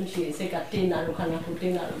emotion shi sei ka tin na ro khana ko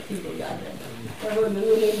tin na ro ti lo ya de ro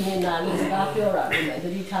lu ni ni na lo saka pyo ra lo me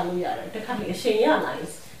dadi tha lo ya de takha ni achain ya la ni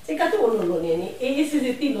sei ka tu lo ni ni e si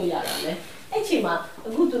si ti lo ya da le ai chain ma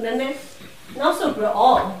aku tu ne ne now so bro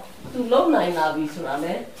all tu lo nai la bi so ra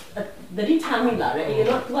le dadi thami la de e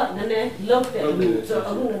no tu ka ne ne lo de lu so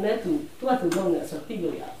aku ne ne tu ka tu lo ne so ti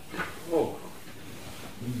lo ya. Oh,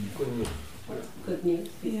 good news. Good news.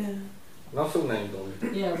 Yeah. Not so nice though.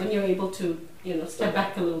 Yeah, when you're able to, step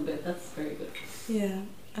back a little bit, that's very good. Yeah.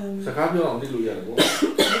 And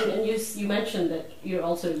you mentioned that you're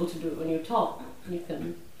also able to do it when you talk. You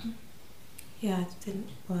can. Yeah, I didn't.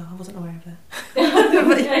 Well, I wasn't aware of that.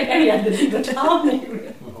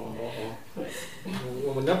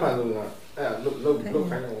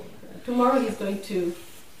 Tomorrow he's going to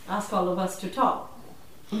ask all of us to talk.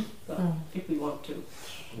 If we want to.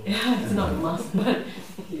 Yeah, it's not a must, but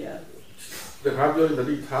yeah. the habit of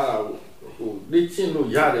the car, who reaching no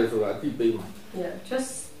yard so that deep payment. Yeah,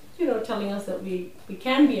 just telling us that we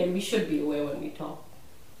can be and we should be aware when we talk.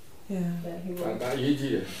 Yeah. He will. And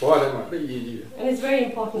it's very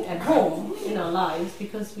important at home in our lives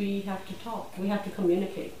because we have to talk, we have to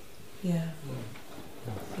communicate. Yeah.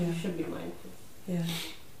 You should be mindful. Yeah.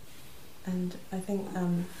 And I think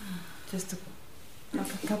just a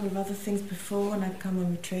couple of other things before when I've come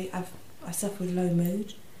on retreat, I suffer with low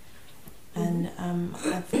mood, and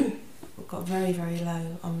I've got very, very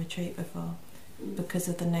low on retreat before because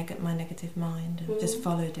of my negative mind, and just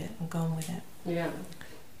followed it and gone with it. Yeah.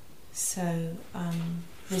 So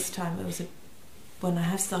this time it was when I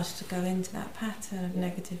have started to go into that pattern of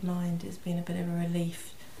negative mind, it's been a bit of a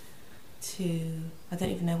relief I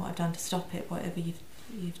don't even know what I've done to stop it, whatever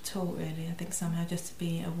you've taught really. I think somehow just to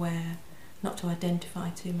be aware, not to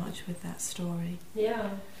identify too much with that story.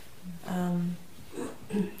 Yeah. And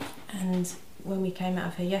when we came out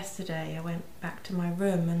of here yesterday, I went back to my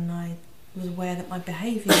room and I was aware that my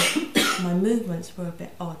behaviour, my movements were a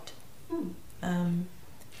bit odd.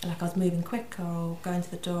 Like I was moving quicker or going to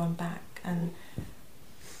the door and back, and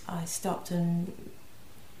I stopped and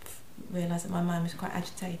realised that my mind was quite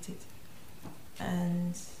agitated,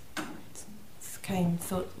 and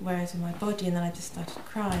thought where is in my body, and then I just started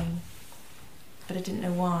crying, but I didn't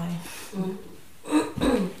know why.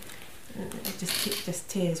 Just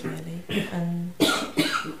tears really, and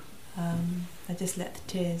I just let the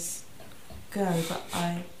tears go, but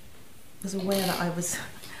I was aware that I was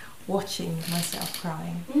watching myself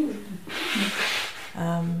crying,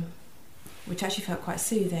 which actually felt quite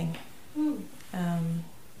soothing.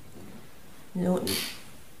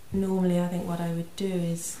 Normally I think what I would do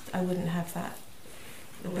is I wouldn't have that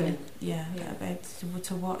ability,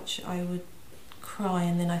 to watch. I would cry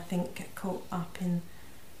and then I think get caught up in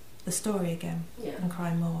the story again and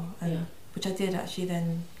cry more, which I did actually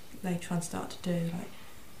then later on start to do, like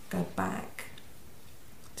go back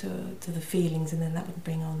to the feelings, and then that would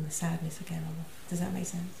bring on the sadness again. Does that make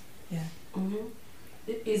sense? Yeah.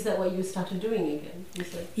 Is that what you started doing again? You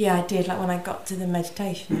said? Yeah, I did. Like when I got to the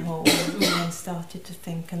meditation hall and then started to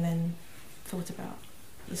think, and then thought about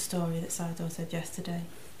the story that Sayadaw said yesterday.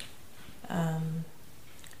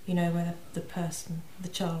 Where the person, the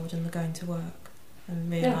child, and the going to work, and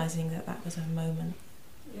realising that was a moment.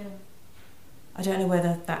 Yeah. I don't know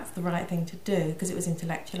whether that's the right thing to do because it was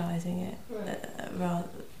intellectualising it,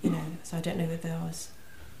 So I don't know whether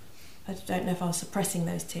I don't know if I was suppressing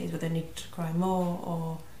those tears, whether I needed to cry more,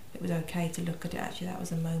 or it was okay to look at it. Actually, that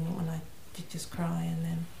was a moment when I did just cry, and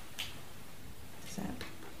then. Does that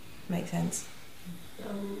make sense?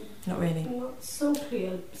 Not really. Not so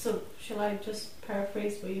clear. So shall I just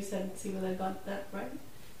paraphrase what you said and see whether I got that right?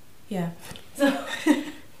 Yeah.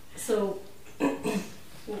 So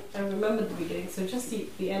I remember the beginning. So just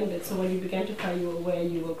the end bit. So when you began to cry, you were aware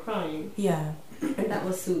you were crying. Yeah. And that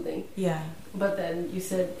was soothing. Yeah. But then you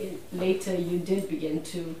said later you did begin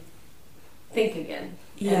to think again.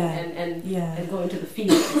 And go into the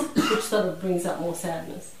feelings, which sort of brings up more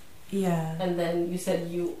sadness. Yeah. And then you said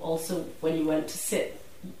you also, when you went to sit,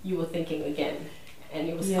 you were thinking again, and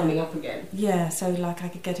it was coming up again. Yeah, so like I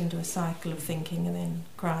could get into a cycle of thinking and then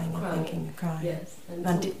crying and thinking and crying. Yes. And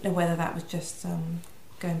I didn't know whether that was just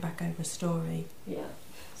going back over a story. Yeah.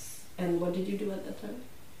 And what did you do at that time?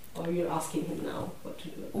 Or you're asking him now what to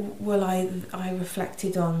do? Well, I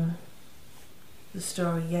reflected on the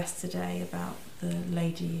story yesterday about the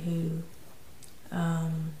lady who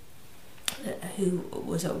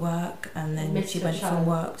was at work, and then she went from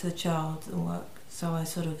work to the child and work. So I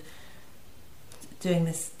sort of doing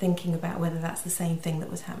this, thinking about whether that's the same thing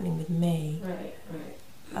that was happening with me. Right.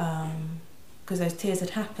 Because those tears had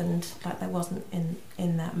happened, like they wasn't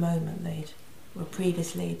in that moment. They were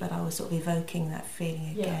previously, but I was sort of evoking that feeling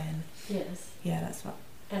again. Yes. Yeah, that's what.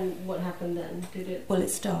 And what happened then? Did it? Well, it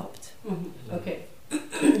stopped. Mm-hmm. Okay.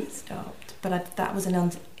 It stopped, but that was on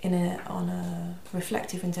a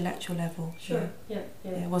reflective, intellectual level. Sure. Yeah.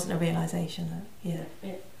 It wasn't a realisation.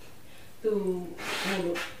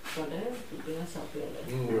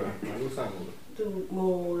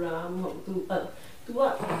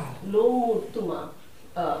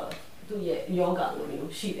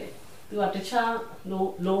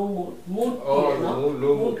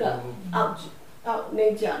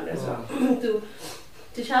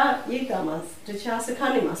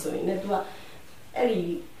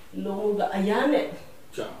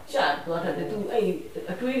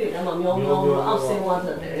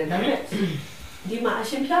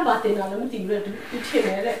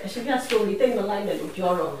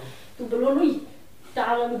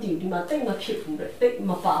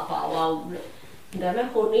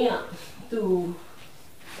 to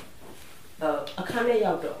a kind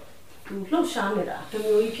of to look shanera to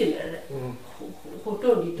me pin who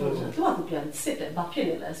don't you don't to want to sit at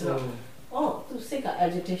Bapin as well. Oh, to seek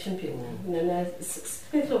agitation pin and then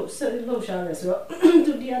low shan as well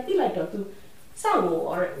to the Atila to sang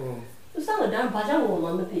or to sang a damn Bajang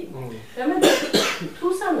woman. There may be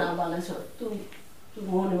 2 sana balance to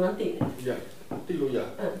monument. Yeah, Tiluya.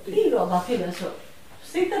 Tilo Bapin as well.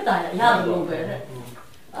 Sit the diet, young over.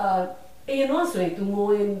 You know, so to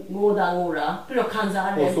more than Ora, Piro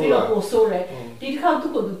Kanza, Piro Sore, did come to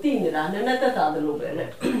go to dinner and another other lobe.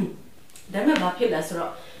 Then my Bapilas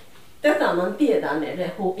rock. That I'm on theatre,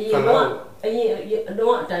 who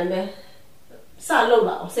no time.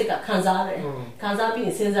 Salola, Seka Kanzare, Kanza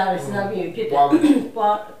being Senzare, Sena being Peter,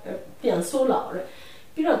 Pian Sola,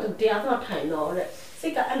 Piro to the other time or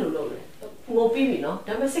Seka Alolo, more Pivino,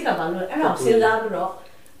 Damasika Bano, and I'll send out rock.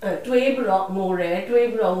 Dwebro more, a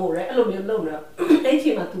little bit lower.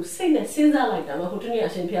 18 to say that since I like them, who to me, I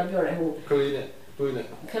should be a very who clean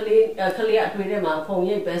Kalia, my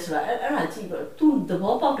pony best right, and I see to the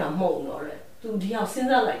ball out of home or to the house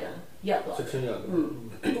since I like them. Yeah,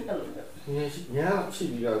 yeah, she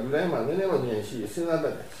be a lemon, never she is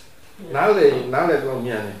another. Now they don't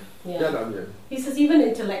mean. He says even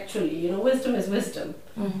intellectually, you know, wisdom is wisdom,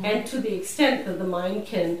 and to the extent that the mind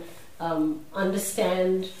can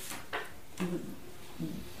understand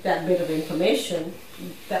that bit of information,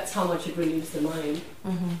 that's how much it relieves the mind.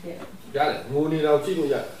 Yeah,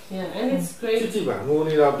 and it's great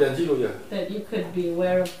that you could be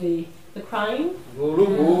aware of the crying.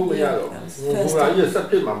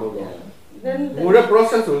 Then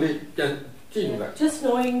just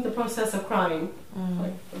knowing the process of crying,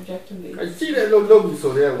 like objectively.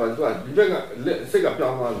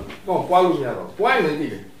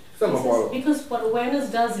 Because what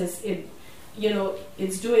awareness does is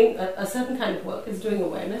it's doing a certain kind of work. It's doing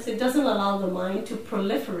awareness. It doesn't allow the mind to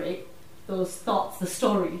proliferate those thoughts, the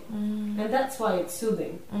story, and that's why it's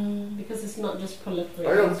soothing. Because it's not just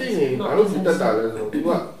proliferating.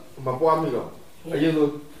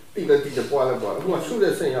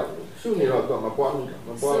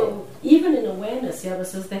 So even in awareness, Yaba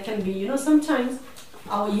says there can be, sometimes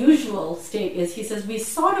our usual state is, he says, we're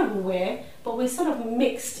sort of aware, but we're sort of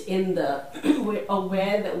mixed in the, we're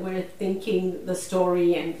aware that we're thinking the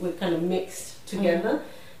story and we're kind of mixed together.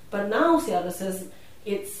 But now, Sayadaw says,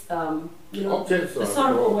 it's, the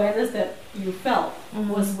sort of awareness that you felt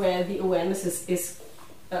was where the awareness is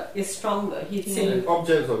stronger. He's saying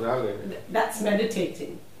that's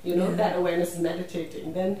meditating. That awareness is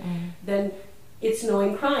meditating. Then it's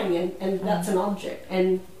knowing crying, and that's an object,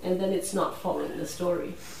 and then it's not following the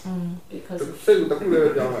story because.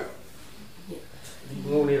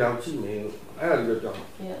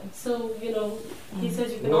 Yeah. So he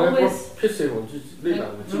says you can always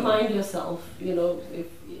remind yourself. If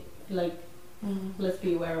let's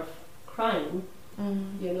be aware of crying.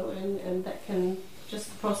 And that can just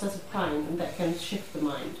the process of crying, and that can shift the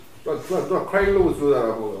mind. So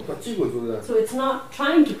it's not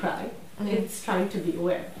trying to cry, it's trying to be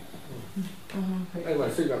aware. Yeah,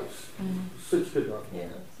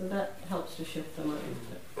 so that helps to shift the mind.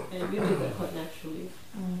 And you do that quite naturally.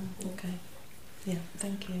 Okay. Yeah,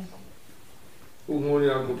 thank you.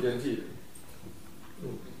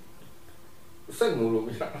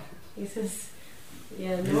 He says,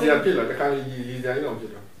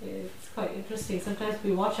 it's quite interesting. Sometimes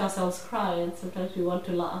we watch ourselves cry, and sometimes we want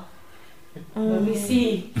to laugh. When we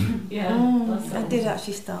see, I did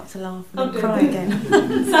actually start to laugh and cry again.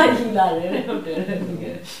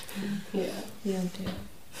 Yeah, I did.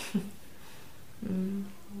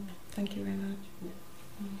 Thank you very much.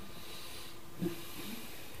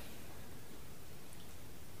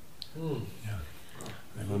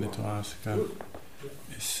 I wanted to ask,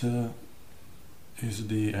 is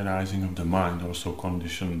the arising of the mind also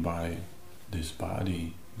conditioned by this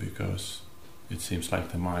body? Because it seems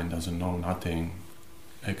like the mind doesn't know nothing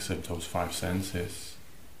except those 5 senses.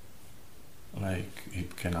 Like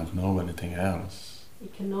it cannot know anything else.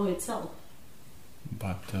 It can know itself.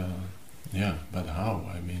 But but how?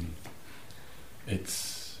 I mean,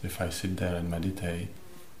 it's if I sit there and meditate,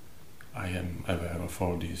 I am aware of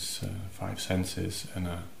all these 5 senses and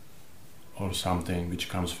or something which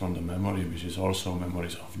comes from the memory, which is also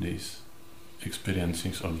memories of these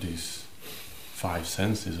experiencings of these 5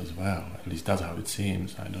 senses as well. At least that's how it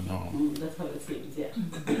seems. I don't know. That's how it seems, yeah.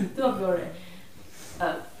 Don't worry.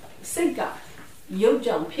 Sinka,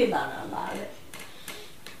 Yojang Pilana,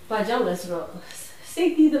 Bajalas rock.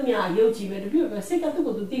 Safety the Mia Yoji, but the beautiful Sika to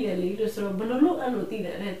go to dinner leaders or Bololo and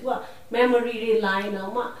Tina, memory line,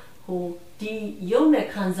 who the young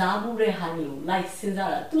Kanzabu Rehanu, like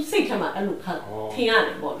Sinzara, to say to my Aluka,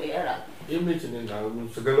 Tiana, Bolera. Image in the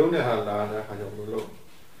Sagalone Halana,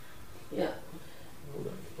 yeah.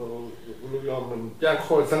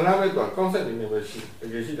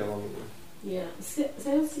 Yeah, so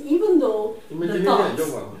even though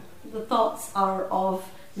the thoughts are of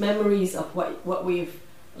memories of what we've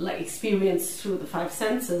like experienced through the five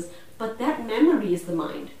senses, but that memory is the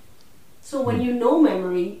mind. So when you know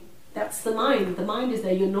memory, that's the mind. The mind is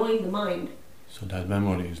there. You're knowing the mind. So that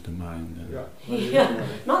memory is the mind. Yeah,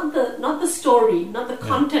 not the story, not the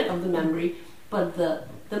content of the memory, but the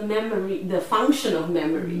memory, the function of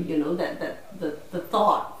memory. You know that the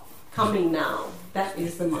thought coming now. That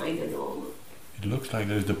is the mind and all. It looks like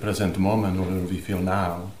there is the present moment, whatever we feel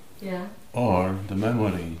now. Yeah. Or the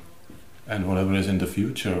memory, and whatever is in the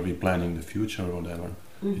future, we planning the future or whatever.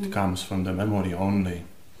 Mm-hmm. It comes from the memory only.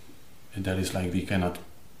 And that is like we cannot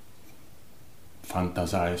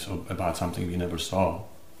fantasize about something we never saw.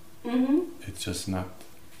 Mm-hmm. It's just not,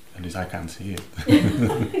 at least I can't see it.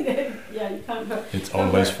 Yeah, you can't. It's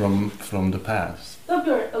always from the past.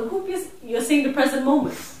 You're saying the present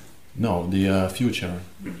moment. No, the future.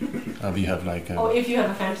 We have like a... if you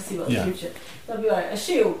have a fantasy about the future.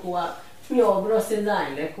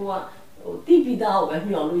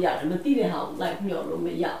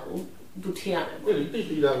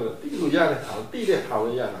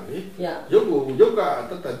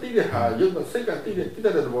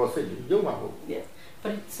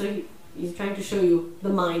 But so he's trying to show you the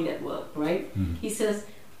mind at work, right? Mm. He says,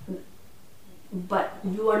 but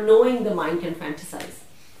you are knowing the mind can fantasize.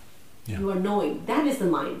 Yeah. You are knowing. That is the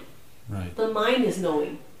mind. Right. The mind is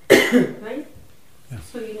knowing. Right? Yeah.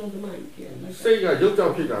 So you know the mind. Yeah, like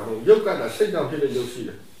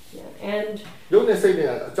and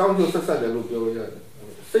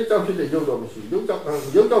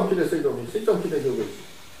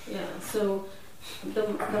so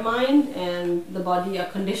the mind and the body are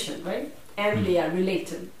conditioned, right? And they are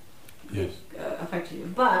related. Yes. Effectively.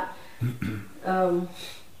 But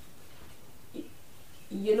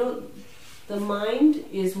you know, the mind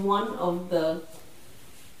is one of the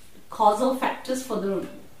causal factors for the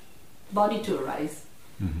body to arise.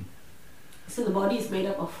 Mm-hmm. So the body is made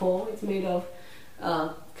up of four. It's made of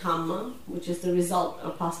karma, which is the result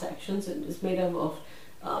of past actions, and it's made up of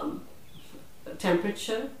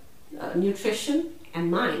temperature, nutrition,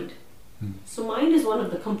 and mind. Mm. So mind is one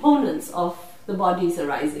of the components of the body's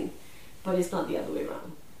arising, but it's not the other way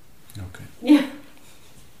around. Okay. Yeah.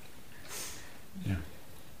 Yeah.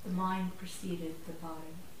 The mind preceded the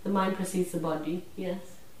body. The mind precedes the body, yes.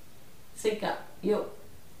 Sika, yo,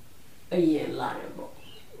 a year later.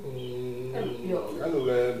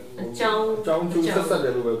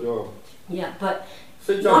 Yeah, but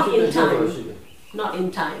not in time. Not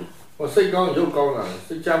in time. It's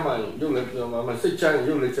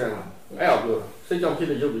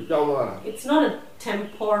not a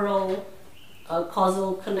temporal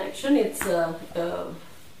causal connection.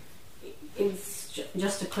 It's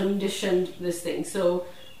just a conditioned this thing. So,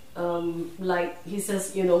 like he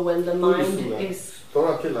says, you know, when the mind is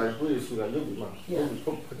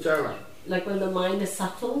like when the mind is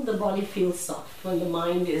subtle, the body feels soft. When the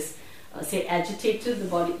mind is say agitated, the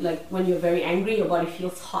body, like when you're very angry, your body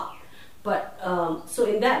feels hot. But so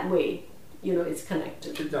in that way, you know, it's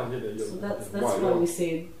connected. So that's why we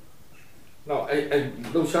say. Now,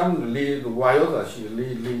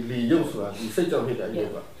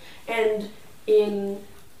 and in,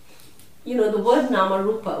 you know, the word nama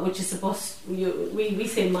rupa, which is supposed we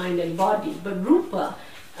say mind and body, but rupa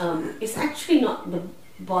is actually not the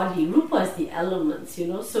body. Rupa is the elements, you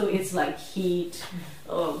know. So it's like heat.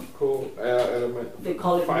 Cool, element. They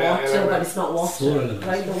call it water, element. but it's not water,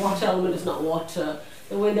 right? The water element is not water.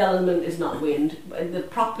 The wind element is not wind. But the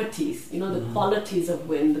properties, you know, the qualities of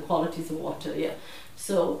wind, the qualities of water. Yeah.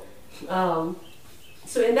 So,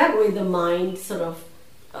 so in that way, the mind sort of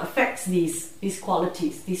affects these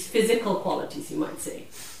qualities, these physical qualities, you might say.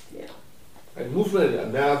 Yeah. And movement,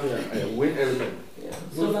 and wind element. Yeah.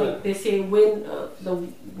 So like they say, wind, the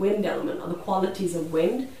wind element or the qualities of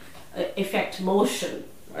wind affect motion.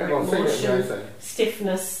 Right? Motion,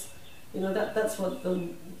 stiffness. You know, that's what the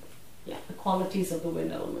qualities of the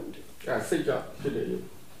wind element.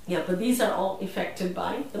 Yeah, but these are all affected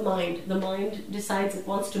by the mind. The mind decides it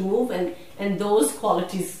wants to move, and those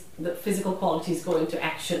qualities, the physical qualities, go into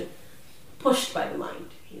action, pushed by the mind,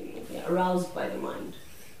 aroused by the mind.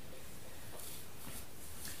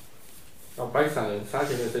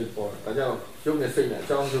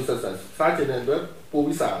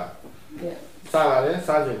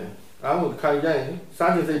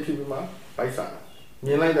 မြ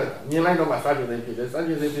င်လိုက်တော့မှစားခြင်းသိဖြစ်တယ်စား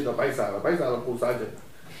ခြင်းသိဖြစ်တော့ပိုက်စားတော့ပူစားခြင်း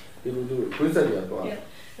ဒီလိုတွင်းဆက်ရတော့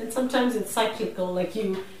And sometimes it's cyclical, like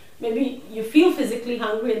maybe you feel physically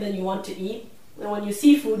hungry and then you want to eat, and when you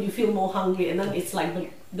see food you feel more hungry, and then it's like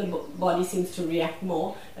the body seems to react more,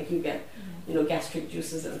 like you get gastric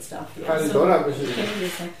juices and stuff. So sometimes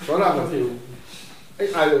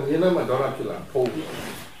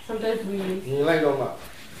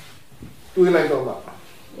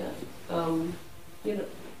we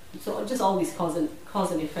so just all these cause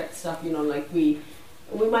and effect stuff, like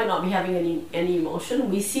we might not be having any emotion,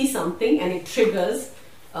 we see something and it triggers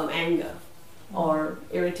anger or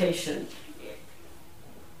irritation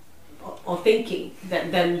or thinking that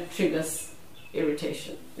then triggers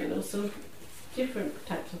irritation, so different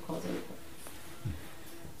types of cause and effect.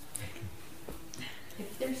 If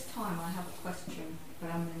there's time, I have a question, but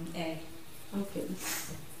I'm in A. Okay.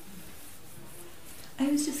 I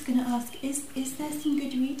was just going to ask, is there some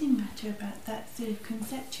good reading matter about that sort of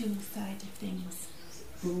conceptual side of things?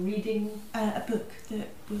 Reading a book that,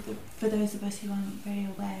 for those of us who aren't very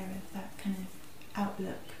aware of that kind of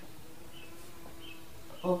outlook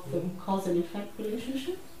of the cause and effect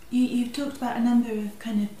relationship. You've talked about a number of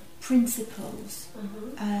kind of principles,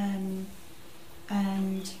 and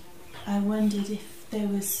I wondered if there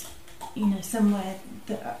was, somewhere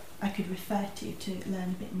that I could refer to learn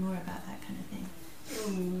a bit more about that kind of thing.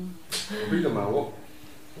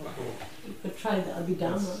 You could try the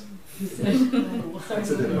Abhidhamma.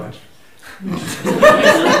 That's a bit much.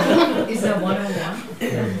 Is that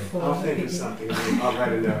 101? I'll think of something. I'll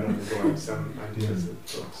write a note on the door, some ideas of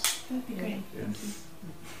books. That'd be great. Yes.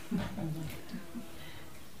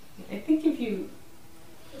 I think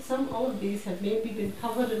all of these have maybe been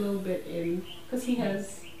covered a little bit because he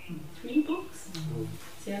has 3 books.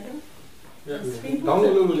 Sayadaw? Yeah. 3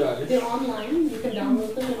 books. They're online, you can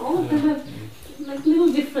download them, and all of them have like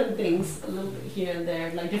little different things, a little bit here and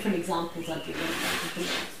there, like different examples I've given, like different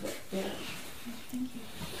books, but yeah. Thank you.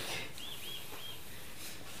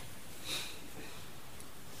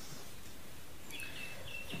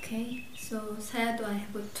 Okay, so Sayadaw, I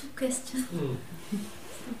have 2 questions.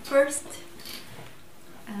 First,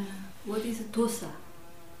 what is dosa?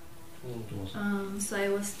 So I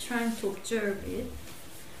was trying to observe it,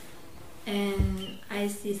 and I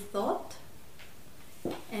see thought,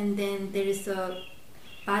 and then there is a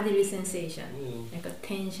bodily sensation, like a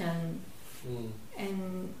tension,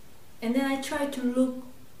 and then I try to look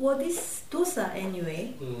what is dosa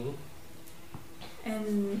anyway,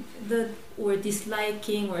 and or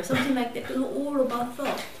disliking or something like that, all about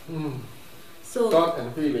thought. So thought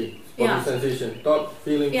and feeling, body sensation, thought,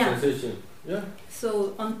 feeling, sensation. Yeah.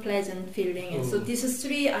 So unpleasant feeling, and so these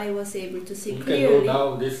 3 I was able to see you clearly. You can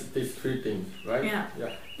know now these 3 things, right? Yeah.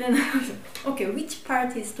 Yeah. Then okay, which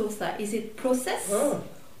part is dosa? Is it process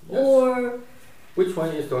or which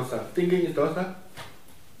one is dosa? Thinking is dosa?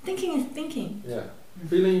 Thinking is thinking. Yeah.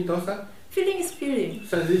 Feeling is dosa? Feeling is feeling.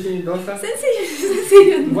 Sensation is dosa? Sensation is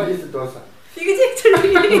sensation. What is dosa? Exactly.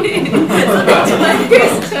 So that's my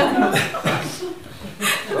question.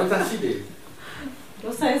 Dosa shide.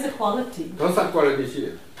 Dosa is a quality. Dosa quality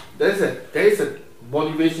shide. There is a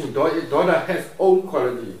motivation. Dosa has own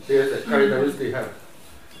quality. There is a characteristic have.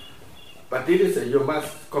 But this is you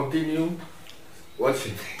must continue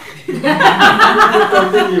watching.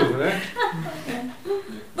 Continue, right?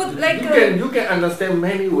 But like you can understand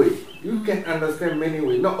many ways. You can understand many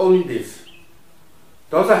ways. Not only this.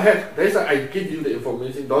 Dosa has. I give you the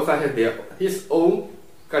information. Dosa has his own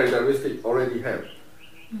characteristic already have.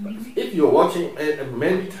 But if you're watching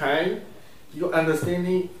many times, your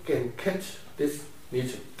understanding can catch this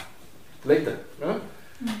nature later. Huh?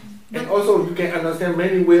 And also you can understand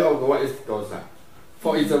many ways of what is dosa.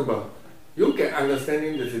 For example, you can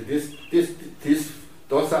understanding this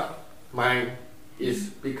dosa mind is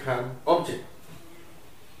become object.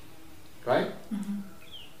 Right?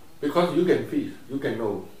 Because you can feel, you can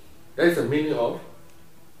know. That is the meaning of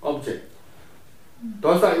object.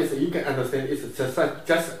 Dosa is you can understand it's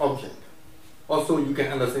just object. Also you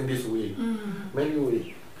can understand this way. Many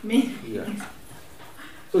ways. Yeah.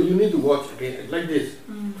 So you need to watch again like this.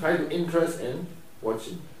 Try to interest and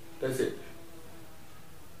watching. That's it.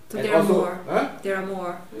 So and there also, are more. Huh? There are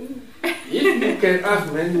more. If you can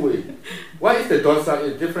ask many ways, what is the dosa?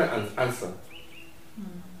 Is different answer.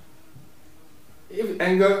 If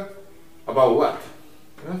anger, about what?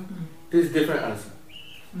 Huh? This is different answer.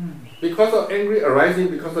 Because of angry arising,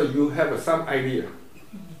 because of you have some idea.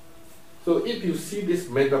 So if you see this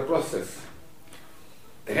mental process,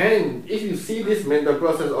 then if you see this mental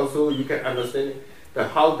process also, you can understand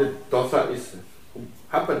how the dosa is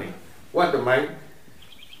happening, what the mind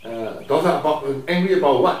Those are about angry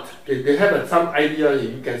about what? They have some idea.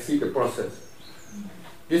 You can see the process.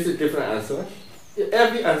 This is different answer.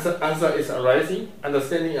 Every answer is arising,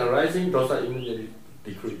 understanding arising. Those are immediately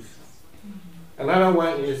decreased. Another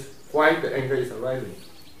one is why the anger is arising.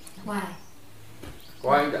 Why?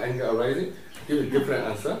 Why the anger arising? Give a different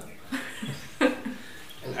answer.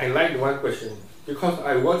 And I like one question because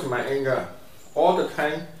I watch my anger all the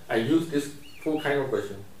time. I use this full kind of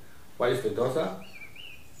question. What is the dosa?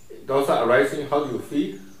 Dosa arising, how do you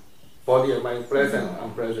feel? Body and mind present or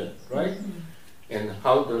unpresent, right? And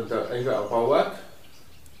how the anger about what?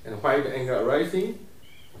 And why the anger arising?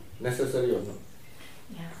 Necessary or not?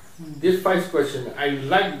 This 5 question, I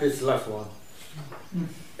like this last one.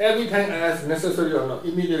 Every time I ask necessary or not,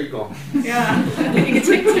 immediately gone. Yeah, you can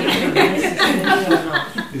take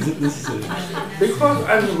Is it necessary? Because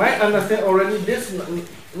I might understand already this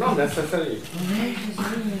not necessary.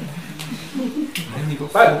 I only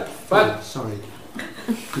got but four. Sorry.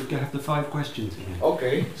 Could I have the 5 questions again?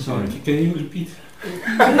 Okay. Sorry, can you repeat?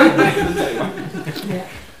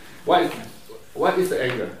 What is the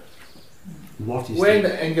anger? What is when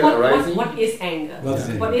the anger arising? What is anger?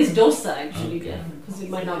 What is dosa actually? Because it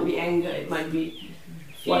might not be anger, it might be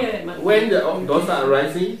fear. When the dosa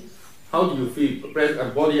arising, how do you feel?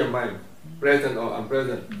 Present, body and mind, present or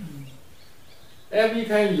unpresent? Every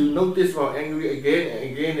time you notice about angry again and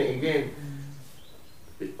again and again,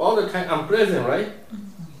 all the time unpleasant, right?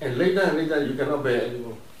 And later you cannot bear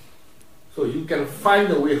anymore. So you can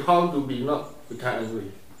find a way how to be not become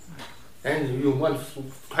angry. And you want to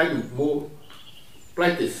try to more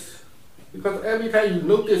practice. Because every time you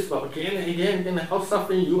notice about again and again how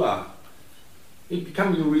suffering you are, it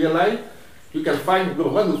becomes you realize you can find you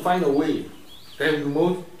want to find a way. Then you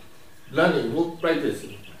more learning, more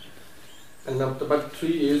practicing. And number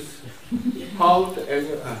 3 is how the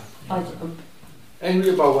anger angry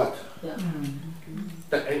about what? Yeah.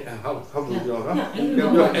 How do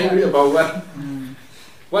you're angry about what?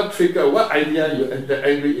 What trigger, what idea the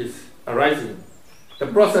angry is arising? The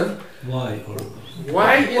process. Why?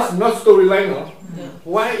 Why is not storyline? No? Yeah.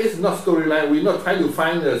 Why is not storyline? We're not trying to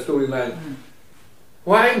find the storyline.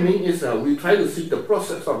 Why means we try to see the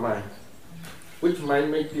process of mind, which might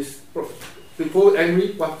make this before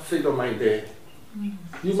angry. What state of mind there?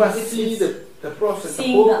 You must see the process.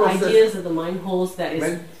 Seeing the ideas that the mind holds that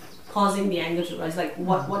is causing the anger to rise. Like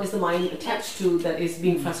what is the mind attached to that is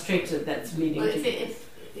being frustrated? That's leading to.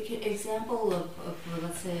 If example of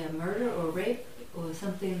let's say a murder or rape or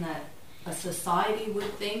something that a society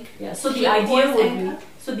would think. Yeah. So the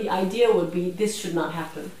idea would be this should not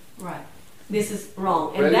happen. Right. This is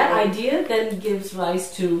wrong, and that idea then gives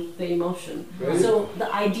rise to the emotion. So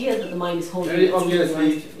the idea that the mind is holding. Very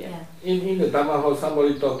obviously, in the Dhamma House,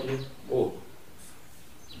 somebody talking. Oh,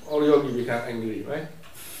 all yogi become angry, right?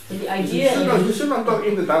 So the idea you should not talk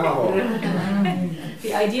in the Dhamma Hall.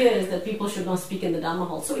 The idea is that people should not speak in the Dhamma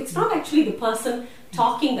Hall. So it's not actually the person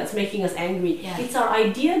talking that's making us angry. Yeah. It's our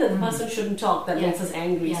idea that the person shouldn't talk that makes us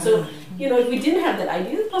angry. Yeah. So, if we didn't have that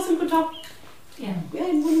idea, the person could talk. Yeah,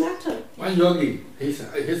 it wouldn't matter. One yogi, his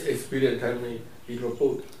experience tell me, he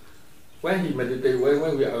reported, when he meditates, when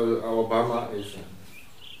our Dhamma is,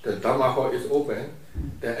 the Dhamma Hall is open,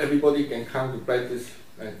 then everybody can come to practice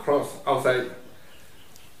and cross outside.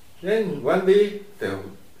 Then one day,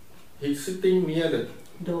 he's sitting near the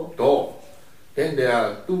door. Then there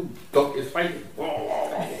are 2 dogs fighting.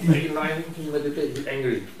 Very nice. He meditates. He's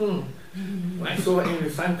angry. Why so angry?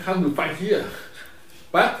 Son come to fight here.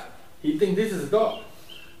 But he thinks this is a dog.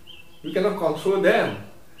 We cannot control them.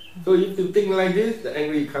 So if you think like this, the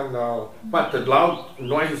angry come down. But the loud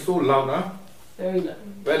noise is so loud, huh? Very loud.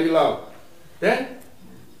 Very loud. Then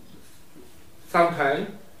sometimes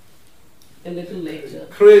a little later,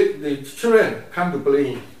 the children come to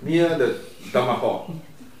play near the Dhamma Hall.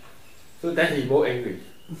 So then he's more angry.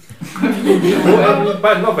 More angry,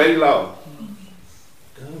 but not very loud.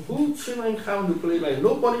 Who children come to play like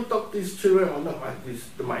nobody talk these children or not like this?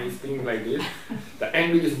 The mind is thinking like this. The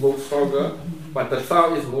angry is more stronger, but the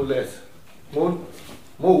sound is more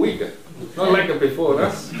weaker. Not like before,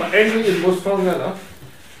 no? But angry is more stronger, no?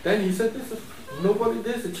 Then he said, "This is nobody.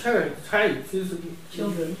 This is child. This is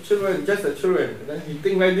children, just the children." And then he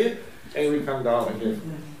think like this, angry come down again.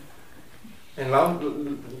 And now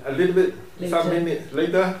a little bit, some minutes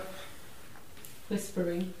later,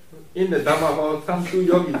 whispering. In the Dhamma Hall, some 2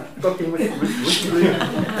 yogis talking with whispering.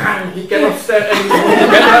 He cannot stand anymore. He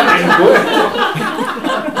cannot go.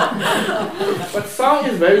 But sound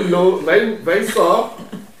is very low, very very soft.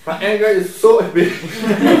 But anger is so big.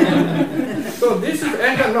 So this is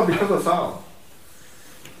anger not because of sound,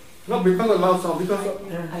 not because of loud sound, because of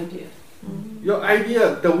idea. Your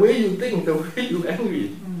idea, the way you think, the way you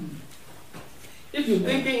angry. If your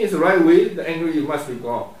thinking is the right way, the angry must be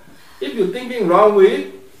gone. If you're thinking wrong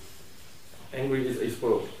way, angry is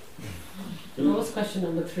explode. What was question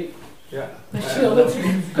number 3? Yeah. Question number 3.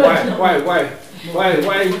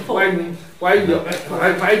 Why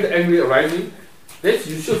the angry arising? That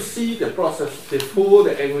you should see the process before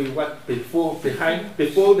the angry, before the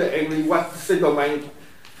angry, what state of mind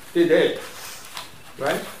did that,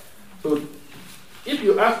 right? So if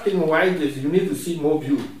you asking why this, you need to see more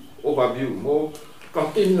view, overview, more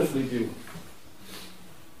continuously view.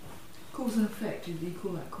 Cause and effect, did you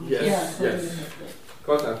call that cause? Yes, yes.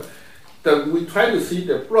 Cause and effect. We try to see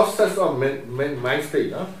the process of mind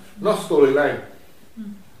state, not storyline.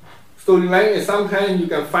 Storyline is sometimes you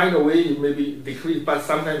can find a way it maybe decrease, but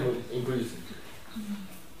sometimes increase.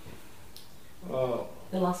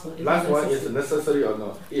 The last one. Last one is necessary or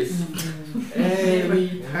not. Is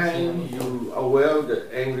every time you aware of the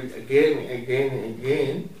angry again and again and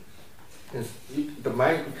again, the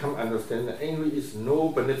mind become understand that angry is no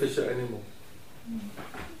beneficial anymore.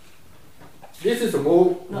 This is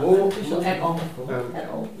more beneficial at all. At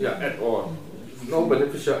all. Yeah, at all. No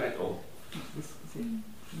beneficial at all.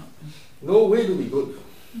 No way to be good.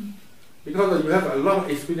 Because you have a lot of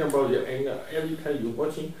experience about your anger. Every time you're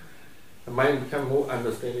watching, the mind become more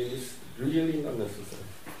understanding. It's really not necessary.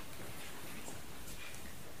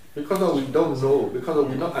 Because we don't know, because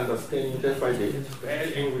we're not understanding, that's why they're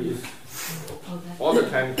very angry. All the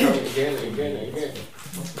time coming again and again and again.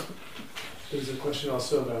 There's a question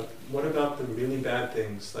also about what about the really bad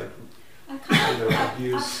things like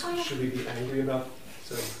abuse? Should we be angry about?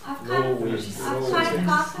 So I've kind of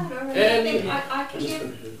got that already. I can give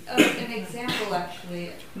an example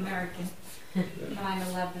actually. American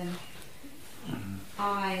 9/11.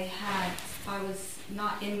 I was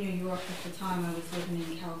not in New York at the time. I was living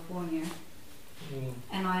in California,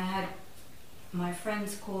 and I had my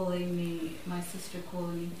friends calling me, my sister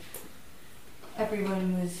calling me.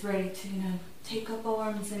 Everyone was ready to, take up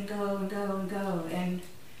arms and go and go and go. And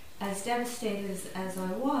as devastated as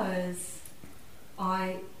I was,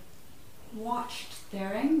 I watched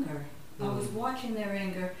their anger. I was watching their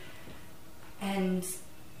anger, and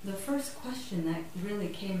the first question that really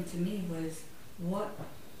came to me was, what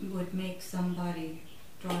would make somebody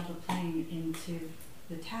drive a plane into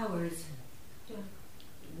the towers?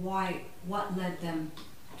 Why? What led them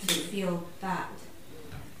to feel that?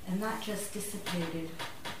 And that just dissipated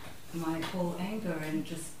my whole anger and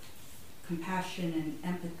just compassion and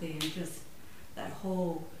empathy and just that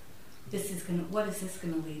whole, what is this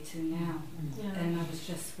gonna lead to now? Yeah. And I was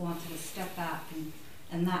just wanting to step back,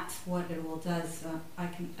 and that's what it all does.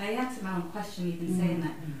 I answer my own question even saying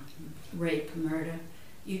that rape, murder,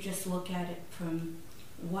 you just look at it from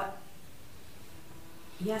what,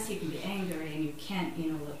 yes, you can be angry and you can't,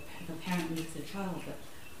 the parent leaves the child, but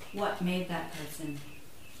what made that person?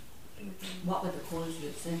 What were the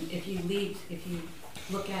causes? And if you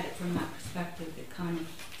look at it from that perspective, it kind of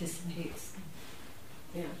dissipates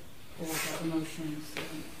all the emotions.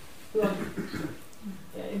 Well,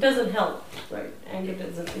 it doesn't help, right? Anger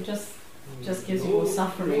doesn't. It just gives you more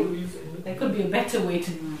suffering. There could be a better way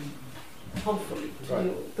to, hopefully,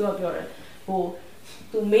 to appear it.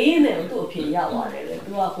 To me, to appear yaware.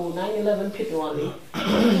 To ako 9/11 pit wali.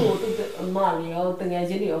 To mali or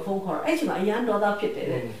tengajini or phone call. Actually, I daughter pit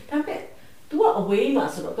it. Tapi, to away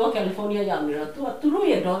master. To California yamira. To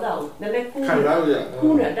roya daughter. Then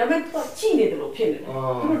kuna. Tapi to chini the opinion.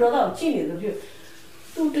 To daughter chini the view.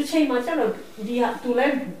 To change my channel. To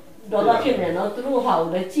let daughter opinion. Not to know how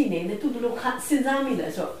the chini. To look at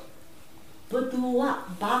Sinzami. So, but to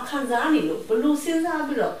what? Bakanzani look. But no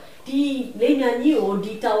Sinzabilo. The Lena knew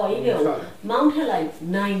the tower, Mount like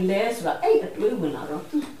 9 layers, but 8 at women are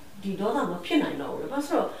the daughter of a pin. I know.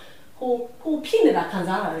 Who pin it at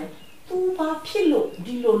Kanzara? 2 pillow,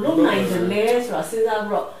 the low 9 layers, or Caesar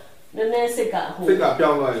rock. The Nessica who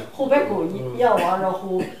Beco, Yawa,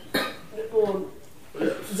 who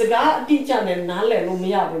the guy teacher and Nale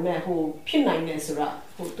Lumia, who pin 9 Nessera,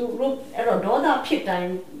 who to look at a daughter pit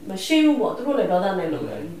time machine, what to roll a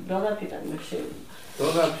daughter pit time machine.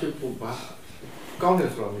 တော့ကဖြစ်ဖို့ပါကောင်းတယ်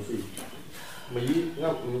ဆိုတာမရှိမကြီးငါ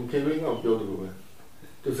ခင်လေးငါပြောတယ်လို့ပဲ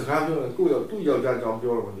သူစကားပြောတယ်ကိုယ့်သူ့ယောက်ျားကြောင့်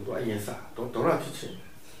ပြောတော့တယ်သူအရင်စတော့ဒေါရဖြစ်ချင်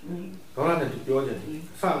ဒေါရနဲ့သူပြောချင်တယ်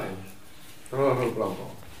စလိုက်ဒေါရဟုတ်တော့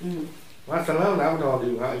ပေါ့ငါစလမ်းနားမတော်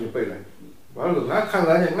ဘူးငါအရင်ပိတ်လိုက်ဘာလို့ငါခံ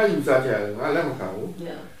စားချက်ငါယူစားချက်ငါလက်မခံဘူး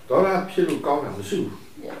ဒေါရဖြစ်လို့ကောင်းတာမရှိဘူး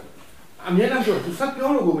အမြဲတမ်းပြောသူစပြော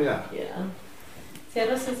လို့ကိုမရ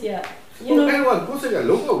Sayadaw says, you know,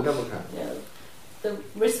 the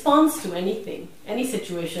response to anything, any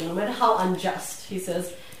situation, no matter how unjust, he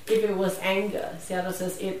says, if it was anger, Sayadaw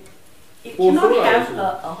says it cannot have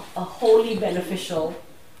a wholly beneficial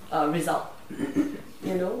result.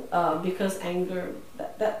 Because anger,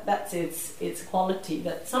 that's its quality,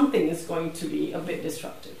 that something is going to be a bit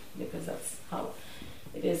destructive, because that's how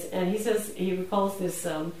it is. And he says, he recalls this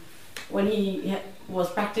when he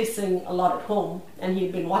was practicing a lot at home, and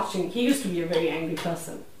he'd been watching, he used to be a very angry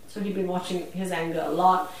person, so he'd been watching his anger a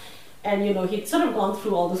lot, and he'd sort of gone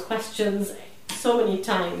through all those questions so many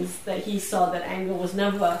times that he saw that anger was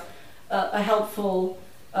never a helpful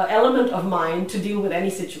element of mind to deal with any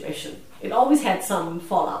situation. It always had some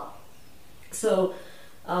fallout. So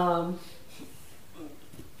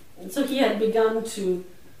he had begun to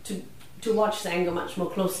watch his anger much more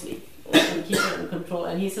closely and keep it in control.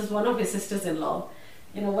 And he says one of his sisters-in-law,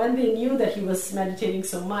 when they knew that he was meditating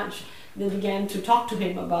so much, they began to talk to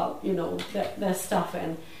him about their stuff,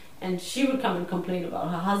 and she would come and complain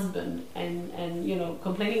about her husband, and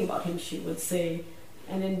complaining about him, she would say,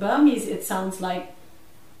 and in Burmese it sounds like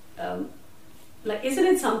isn't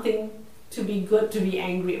it something to be good to be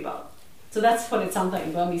angry about? So that's what it sounds like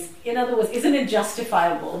in Burmese. In other words, isn't it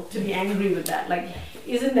justifiable to be angry with that?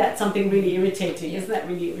 Isn't that something really irritating? Isn't that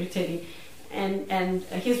really irritating? And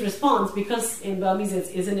his response, because in Burmese it's,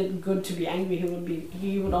 isn't it good to be angry?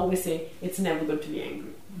 He would always say, it's never good to be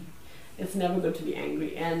angry. It's never good to be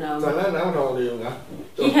angry. And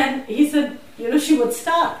he said, she would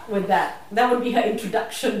start with that. That would be her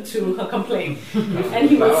introduction to her complaint. And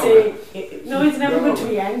he would say, no, it's never good to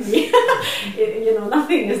be angry.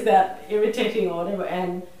 Nothing is that irritating or whatever.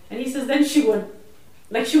 And he says then she wouldn't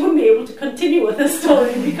be able to continue with her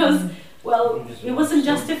story because, well, it wasn't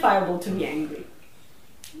justifiable to be angry.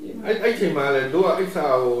 He says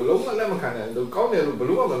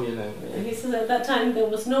at that time there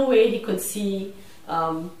was no way he could see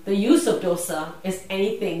the use of dosa as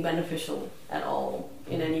anything beneficial at all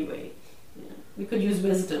in any way. Yeah. We could use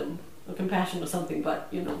wisdom or compassion or something, but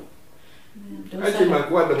but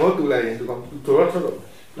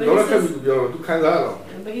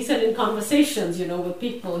he said in conversations, with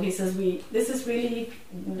people, he says this is really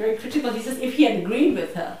very critical. He says if he had agreed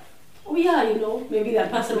with her, oh yeah, maybe that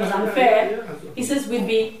person was unfair. He says we'd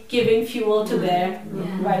be giving fuel to their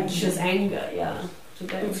righteous anger, to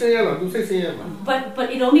them.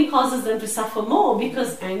 But it only causes them to suffer more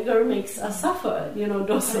because anger makes us suffer,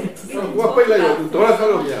 dosa.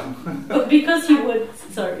 But because he would,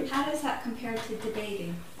 sorry. How does that compare to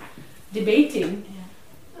debating? Debating?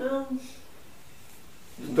 Yeah.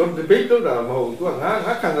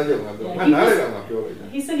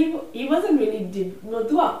 He said he wasn't really debate.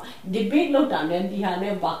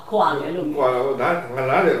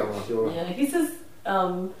 He says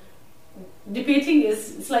debating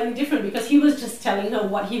is slightly different because he was just telling her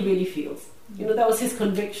what he really feels. That was his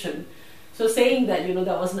conviction. So saying that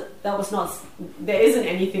that was not there isn't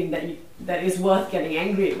anything that is worth getting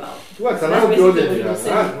angry about. That's basically what he was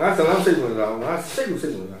saying.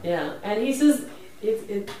 Yeah, and he says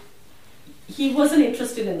he wasn't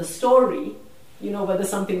interested in the story, whether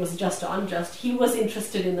something was just or unjust. He was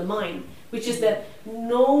interested in the mind, which is that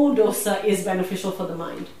no dosa is beneficial for the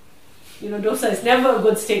mind. Dosa is never a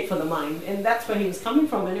good state for the mind, and that's where he was coming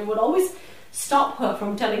from, and it would always stop her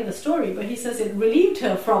from telling the story, but he says it relieved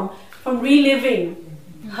her from reliving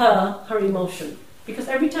her emotion, because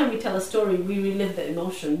every time we tell a story we relive the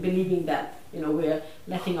emotion, believing that we're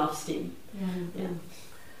letting off steam.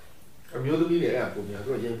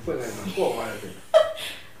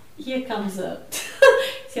 Here comes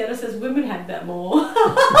Sayadaw says women have that more,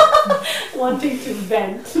 wanting to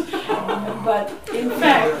vent, but in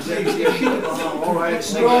fact,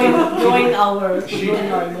 growing our emotions.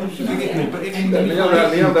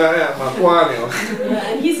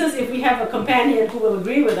 And he says if we have a companion who will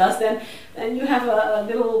agree with us, then you have a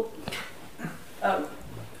little, a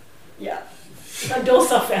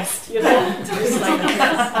dosa fest, Just like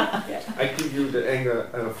I give you the anger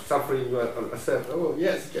and suffering, you accept. Oh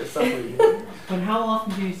yes, get suffering. But how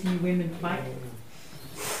often do you see women fight?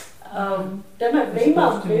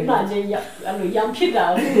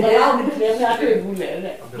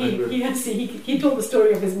 He told the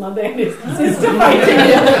story of his mother and his sister fighting.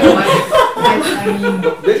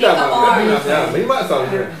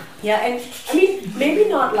 And I mean maybe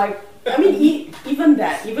not like. Even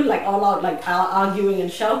like all out, like arguing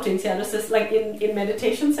and shouting, Sayadaw says, like in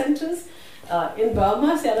meditation centers in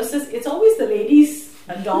Burma, Sayadaw says it's always the ladies,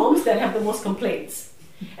 doms, that have the most complaints.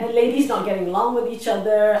 And ladies not getting along with each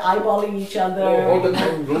other, eyeballing each other. All the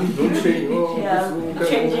time, room change.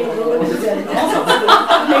 Changing rooms and all sorts of things.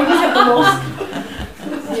 Ladies have the most.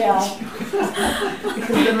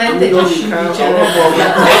 Because the men they just shoot each other.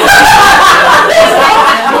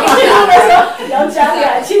 要讲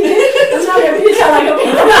两清，那也比较那个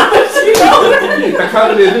比较那么虚荣。你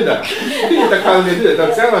看你对的，你看你对的，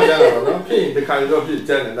讲了，你看你比讲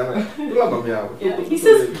的，那么那么妙。He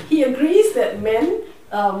says he agrees that men,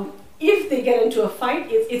 if they get into a fight,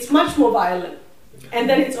 it's much more violent, and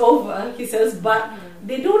then it's over. He says, but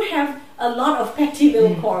they don't have a lot of petty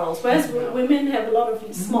little quarrels, whereas women have a lot of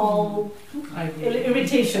small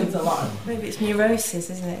irritations a lot. Maybe it's neurosis,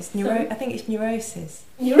 isn't it? I think it's neurosis.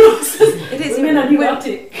 Neurosis? It is. Women are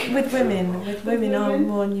neurotic. With women are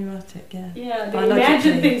more neurotic, yeah. Yeah, they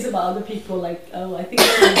imagine things about other people like, oh, I think I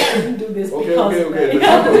shouldn't do this because... Okay.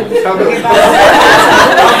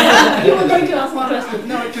 You were going to ask a question.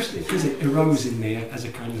 No, just because it arose in me as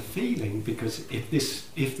a kind of feeling, because if the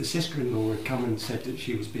sister-in-law had come and said that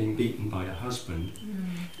she was being beaten by her husband,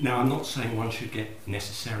 now I'm not saying one should get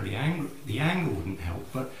necessarily angry, the anger wouldn't help,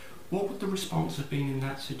 but what would the response have been in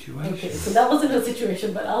that situation? Okay, so that wasn't her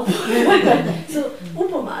situation, but I'll... So,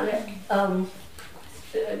 Upama,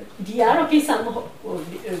 Diaro Kisamo...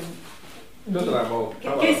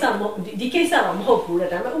 Di Kisamo Hopura,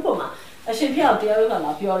 Upama. အရှင်ဖေတရားက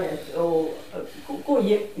လာပြောတယ်ကို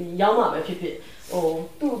ရောင်းမှာပဲဖြစ်ဖြစ်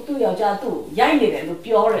သူ့ယောက်ျားသူ့ရိုက်နေတယ်လို့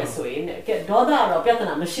ပြောတယ်ဆိုရင်ကဲဒေါသကတော့ပြဿ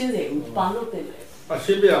နာမရှင်းစေဘူးဘာလို့တင်လဲရှ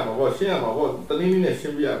င်းပြရမှာပေါ့ရှင်းရမှာပေါ့တနည်းနည်းနဲ့ရှ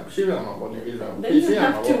င်းပြရမှာပေါ့ဒီကိစ္စကိုရှင်းရမှာ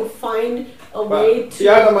ပေါ့ You have to find a way to တ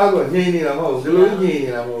ရားသမားကငြိမ်နေတာမဟုတ်ဘူးဒီလိုငြိမ်နေ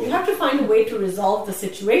တာမဟုတ်ဘူး You have to find a way to resolve the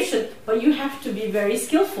situation, but you have to be very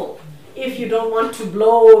skillful if you don't want to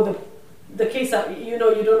blow the case up. You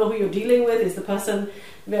don't know who you're dealing with. Is the person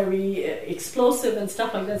very explosive and stuff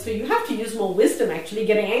like that? So you have to use more wisdom. Actually,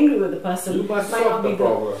 getting angry with the person might not be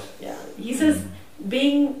good. Yeah, he says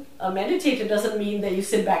being a meditator doesn't mean that you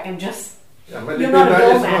sit back and just. You're not a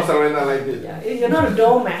doormat. Like this. Yeah, you're not a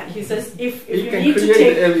doormat. He says if you need to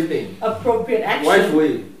take appropriate action. Wise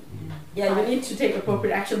way. Yeah, you need to take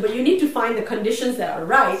appropriate action, but you need to find the conditions that are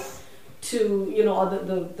right to or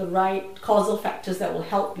the right causal factors that will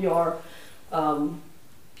help your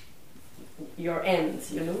ends,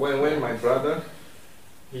 When my brother,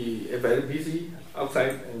 he is very busy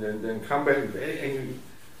outside and then come back very angry,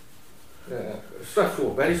 stressful,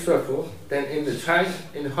 very stressful. Then in the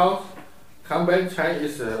house, come back, child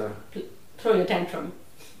is throwing a tantrum,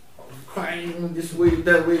 crying this way,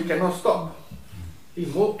 that way, cannot stop. He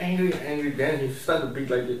more angry, then he started to beat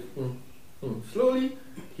like this. Slowly,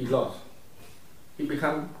 he lost. He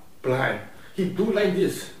become blind. He do like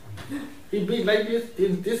this. He beat like this.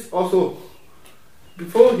 This also.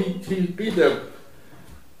 Before he beat the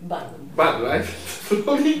butt, right?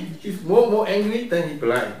 Slowly, he's more angry than he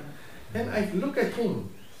blind. Then I look at him.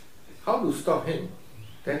 How to stop him?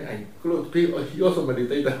 Then I close. He also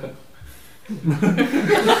meditated.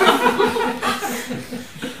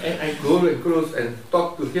 And I go and close and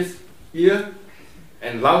talk to his ear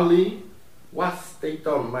and loudly, what state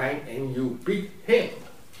of mind, and you beat him.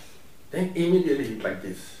 Then immediately he like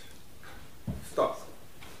this. Stop.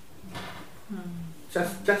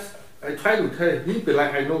 Just I try to tell him, he be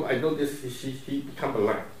like, I know this, he become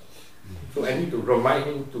blind. So I need to remind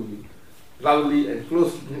him to loudly and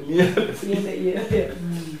close near the ear.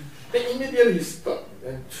 Then immediately he stop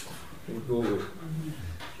and go away.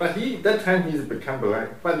 But that time he's become blind.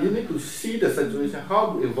 But you need to see the situation,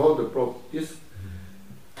 how to involve the problem.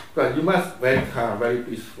 But you must very calm, very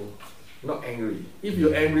peaceful, not angry. If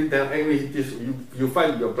you're angry, then angry, you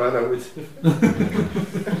fight your brother with.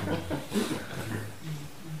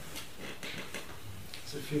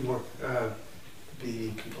 So a few more. The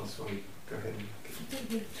people, so go ahead.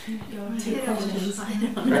 Your two questions.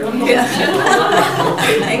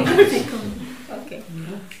 Okay.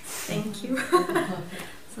 Thank you.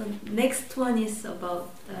 So next one is about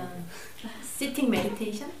sitting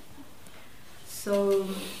meditation. So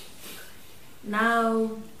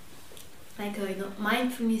now, like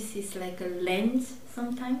mindfulness is like a lens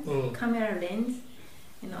sometimes, camera lens.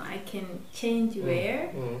 I can change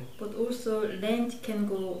where, but also lens can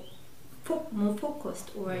go more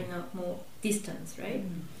focused or more distance, right?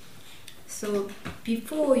 So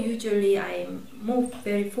before, usually I move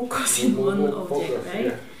very focused in one object, right?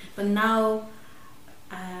 Yeah. But now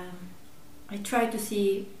I try to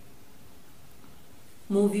see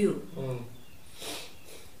more view.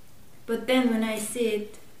 But then when I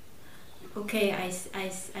sit, okay, I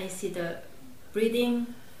see the breathing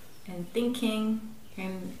and thinking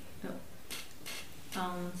and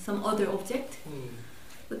some other object.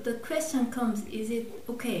 But the question comes, is it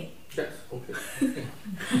okay? Yes, okay.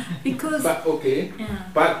 Because but okay, yeah.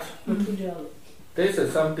 But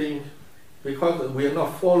there's something, because we are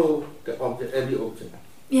not follow the object, every object.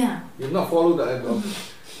 Yeah. You not follow the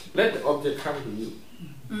object. Let the object come to you.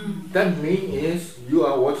 That means you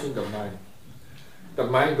are watching the mind. The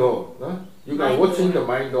mind door. You are watching the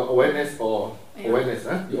mind door, awareness or awareness.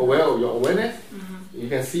 You're aware of your awareness. You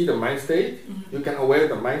can see the mind state. You can aware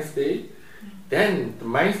the mind state. Then the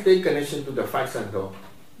mind state connection to the five sense door.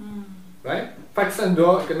 Right? Five sense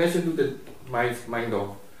door connection to the mind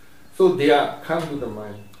door. So they are come to the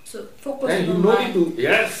mind. So focus and you on know mind. it to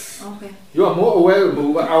yes. Okay. You are more aware,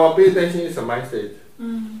 but our pay attention is the mind state.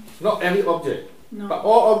 Not every object. No. But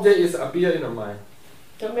all object is appear in the mind.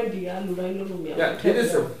 Yeah,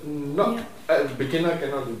 this is not a beginner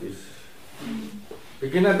cannot do this.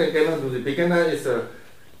 Beginner they cannot do this. Beginner is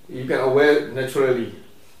you can aware naturally.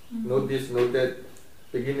 Know this, know that.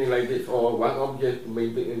 Beginning like this, or one object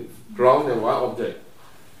maybe ground in one object,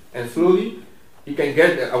 and slowly he can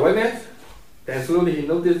get the awareness. Then slowly he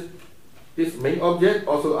notice this main object,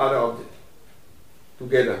 also other object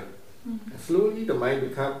together. And slowly the mind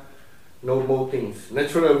become know more things.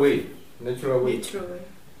 Natural way.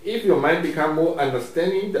 If your mind become more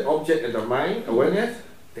understanding the object and the mind awareness,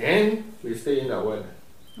 then we stay in the awareness.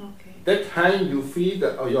 Okay. That time you feel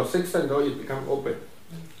that your sixth sense door is become open.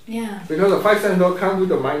 Yeah. Because the five sense door come to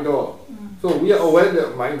the mind door. So we are aware of the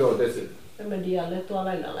mind door, that's it.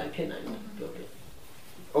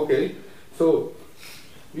 Okay. So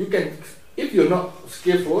you can, if you're not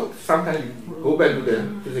skillful, sometimes you go back to the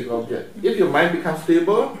physical object. If your mind becomes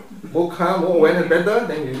stable, more calm, more awareness better,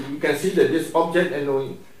 then you can see that this object and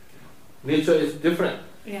knowing nature is different.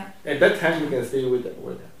 Yeah. At that time you can stay with the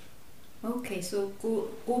awareness. Okay, so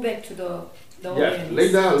go back to the yeah,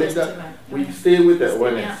 awareness. later we stay with the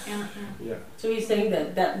awareness. Yeah. So he's saying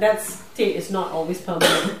that state is not always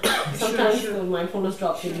permanent. Sometimes the mindfulness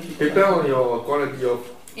drops in. Depend on your quality of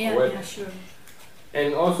awareness. Yeah, sure.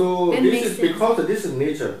 And also that this is because this is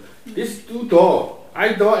nature. These two door,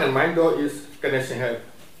 I door and mind door is connection have.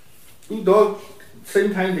 Two door,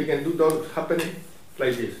 same time they can do door happening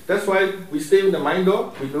like this. That's why we stay with the mind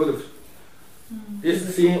door, we know the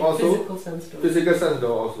this seeing also physical sense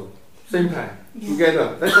door also. Same time,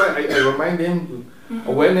 together. That's why I remind them to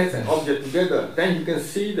awareness and object together. Then you can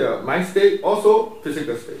see the mind state, also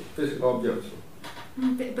physical state, physical object also.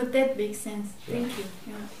 But that makes sense. Thank you.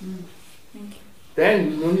 Yeah. Thank you.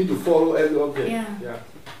 Then you don't need to follow every object. Yeah.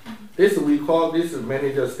 This we call this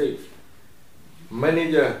manager state.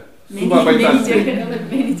 Manager.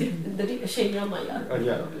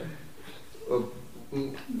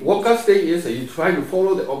 Worker state is you try to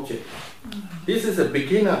follow the object. This is a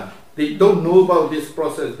beginner. They don't know about this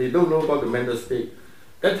process. They don't know about the mental state.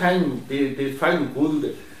 That time they try to go to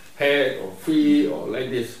the head or feet or like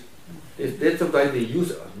this. That's why they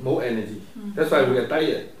use more energy. That's why we are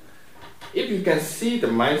tired. If you can see the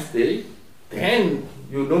mind state, then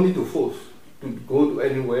you don't need to force to go to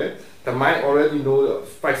anywhere. The mind already know the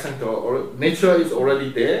five center or nature is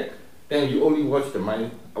already there. Then you only watch the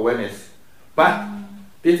mind awareness. But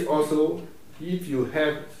this also, if you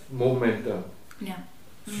have momentum,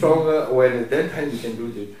 stronger awareness, then you can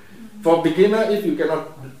do this. For beginner, if you cannot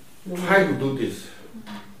try to do this,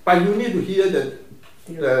 but you need to hear the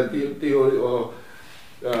theory or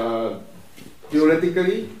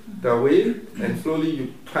theoretically the way, and slowly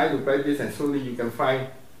you try to practice, and slowly you can find.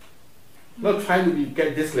 Not try to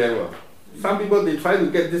get this level. Some people they try to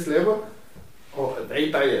get this level, or they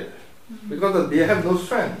tired because they have no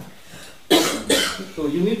strength. So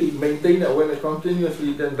you need to maintain the awareness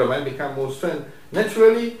continuously. Then the mind become more strength.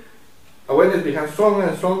 Naturally, awareness becomes stronger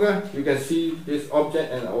and stronger. You can see this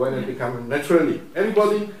object and awareness become naturally.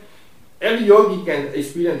 Every yogi can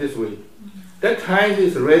experience this way. That time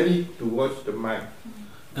is ready to watch the mind.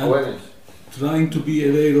 Awareness. Trying to be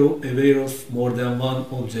aware of more than one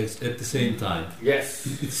object at the same time. Yes.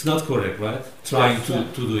 It's not correct, right? Trying to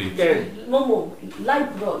do it. No.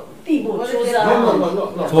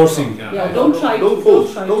 Forcing. Don't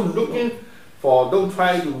force. Don't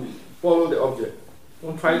try to follow the object.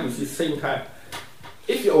 Don't try to see same time.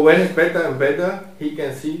 If your awareness better and better, he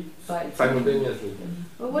can see simultaneously.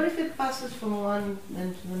 Well, what if it passes from one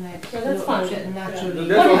then to the next? Yeah, that's fine. Naturally.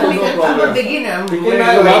 That's also no problem. I'm a beginner. I'm Beginner,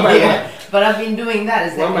 very one by beginner. one. But I've been doing that.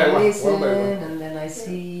 Is that One by I one, listen one by one. and then I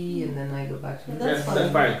see and then I go back to the That's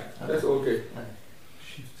fine. That's okay.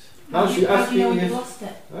 Now How she do asking you know you is, lost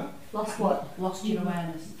it? huh? Lost what? Lost your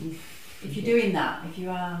awareness. If you're doing that, if you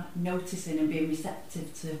are noticing and being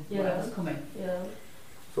receptive to whatever's coming. Yeah.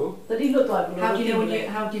 So? How do you know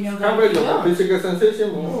How do you know Come with your physical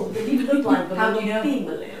sensation. How do you know?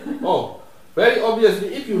 Oh, very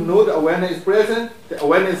obviously, if you know the awareness is present, the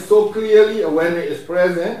awareness so clearly, awareness is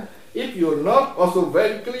present. If you're not, also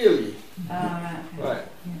very clearly. Right.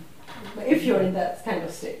 But if you're in that kind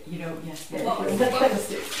of state, you know, yes. Yeah, if you're in that kind of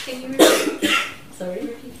state. Can you repeat? Sorry?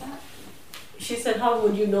 she said, how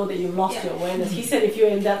would you know that you lost your awareness? He said, if you're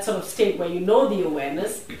in that sort of state where you know the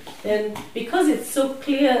awareness, then because it's so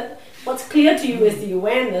clear, what's clear to you is the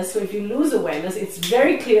awareness. So if you lose awareness, it's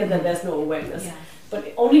very clear that there's no awareness. Yeah.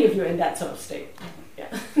 But only if you're in that sort of state. Yeah.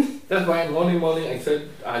 That's why morning I said,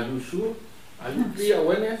 are you sure? Are you clear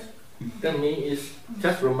awareness? That means it's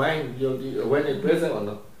just remind you the awareness present or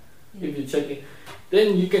not. If you check it,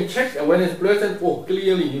 then you can check awareness present. Oh,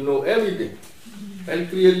 clearly you know everything. Very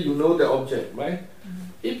clearly you know the object, right?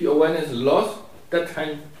 If your awareness is lost, that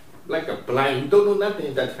time like a blind, you don't know nothing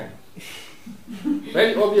in that time.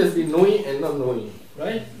 Very obviously knowing and not knowing,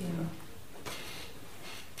 right?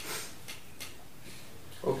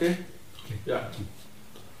 Okay? Yeah.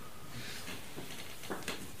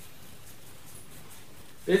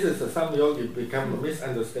 This is some yogi become a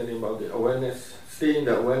misunderstanding about the awareness, stay in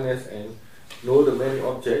the awareness and know the many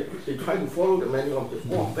objects. They try to follow the many objects.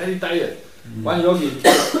 Oh, very tired. One yogi, he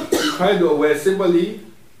tried to aware simply,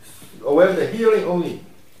 aware of the hearing only.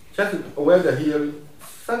 Just aware of the hearing.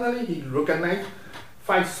 Suddenly he recognized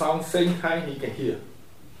 5 sounds, same time he can hear.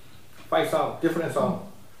 5 sounds, different sounds.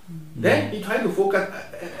 Then he tried to focus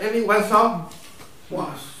any one sound.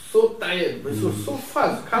 Wow, so tired, but so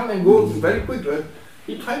fast, come and go very quickly.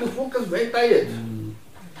 He tried to focus, very tired.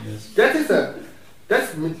 Yes. That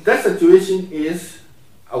situation is,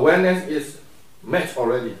 awareness is matched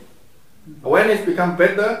already. Awareness become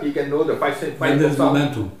better, he can know the 5 sounds.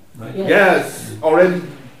 Momentum, right? Yes, already.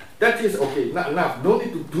 That is okay, not enough. No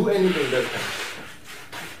need to do anything that time.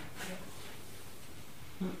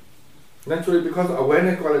 Naturally, because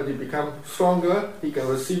awareness quality become stronger, he can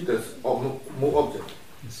receive this or more object.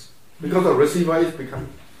 Yes. Because the receiver is become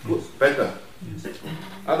good, better. Yes.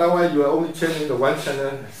 Otherwise, you are only changing the one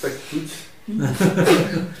channel, it's like huge.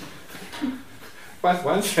 First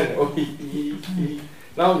one channel,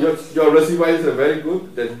 now your receiver is very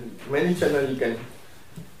good, then many channels you can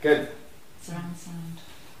get. Surround sound.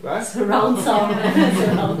 Right? Surround sound.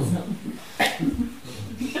 Surround sound.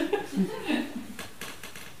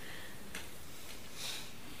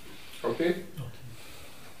 Okay?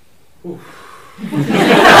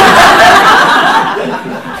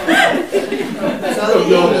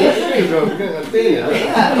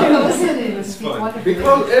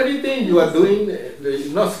 Because everything you are doing is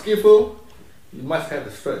not skillful, you must have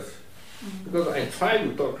the stress. Because I try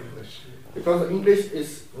to talk English. Because English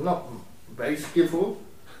is not very skillful.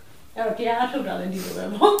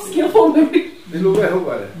 Skillful maybe.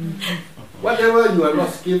 Whatever you are not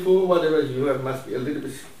skillful, whatever you have must be a little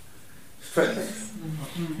bit stressed.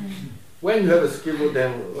 When you have a skillful,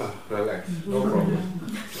 then relax, no problem.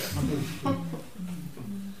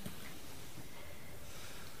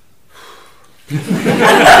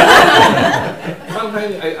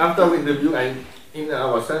 Sometimes after the interview, in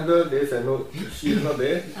our center, there is a note, she is not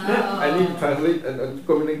there. I need to translate and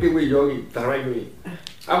communicate with yogi directly.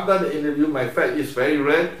 After the interview, my face is very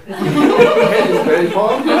red, head is very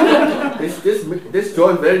hot. This jaw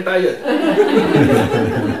is very tired.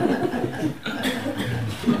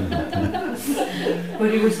 But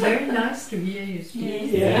it was very nice to hear you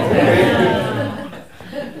speak.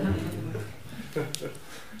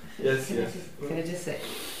 Yes. Can I just say,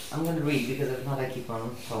 I'm going to read because if not I keep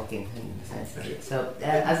on talking in the sense of it. So,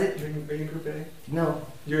 as it... Are you in group A? No.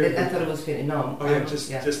 I thought it was finished. No. Oh yeah, just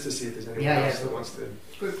to see if there's anyone else that wants to...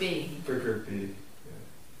 Group B. For group B.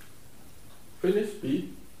 Finish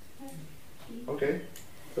B? Okay.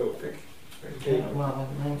 So, thank you. Well,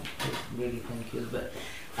 I'm really confused, but...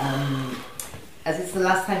 as it's the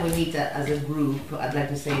last time we meet as a group, I'd like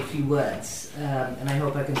to say a few words, and I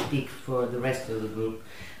hope I can speak for the rest of the group.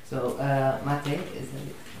 So, Mate,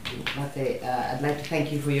 I'd like to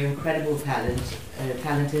thank you for your incredible talent,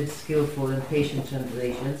 talented, skillful, and patient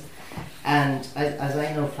translations. And as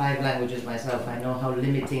I know 5 languages myself, I know how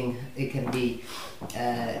limiting it can be.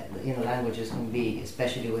 Languages can be,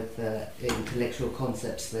 especially with intellectual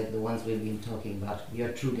concepts like the ones we've been talking about.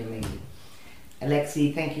 You're truly amazing.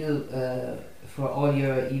 Alexi, thank you for all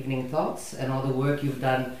your evening thoughts and all the work you've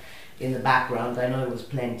done in the background. I know it was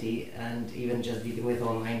plenty, and even just dealing with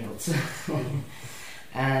all my notes.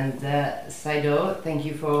 And Sayadaw, thank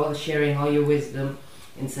you for sharing all your wisdom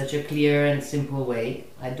in such a clear and simple way.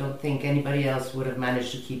 I don't think anybody else would have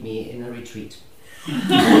managed to keep me in a retreat.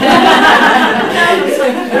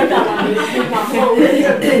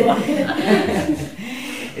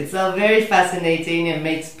 It's all very fascinating and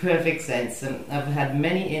makes perfect sense, and I've had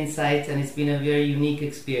many insights, and it's been a very unique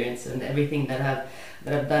experience, and everything that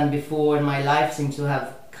I've done before in my life seems to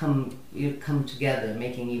have come together,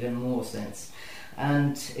 making even more sense.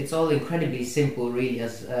 and it's all incredibly simple, really,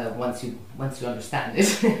 as once you understand it.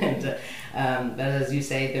 But as you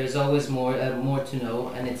say, there's always more to know,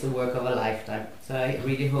 and it's a work of a lifetime. So I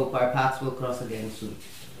really hope our paths will cross again soon.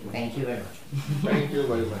 Thank you very much. Thank you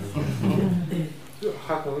very much.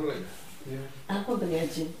 Hakon, Hakon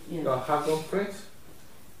friends?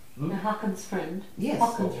 Hakon's friend. Yes.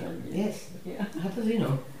 Hakon's friend. Yes. Yeah. How does he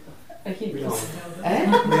know? We all Eh?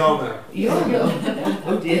 know. We all know. You all know?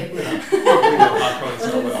 Oh dear. We know Hakon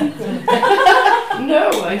so well. No,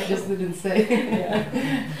 I just didn't say.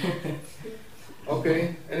 Okay,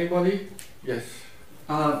 anybody? Yes.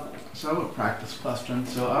 So I have a practice question.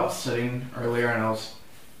 So I was sitting earlier and I was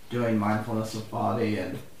doing mindfulness of body,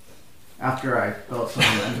 and after I felt some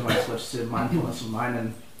momentum, I switched to mindfulness of mind, and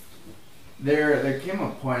there came a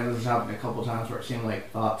point, this has happened a couple times, where it seemed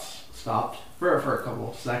like thoughts stopped for a couple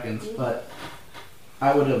of seconds, but I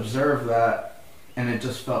would observe that, and it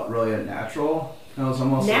just felt really unnatural. And it was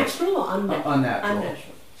almost natural or unnatural?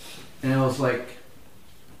 Unnatural. And it was like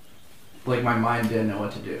my mind didn't know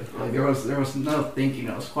what to do. Like there was no thinking.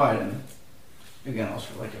 It was quiet, and again, it was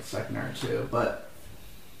for like a second or two. But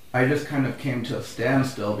I just kind of came to a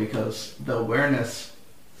standstill because the awareness,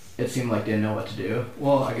 it seemed like didn't know what to do.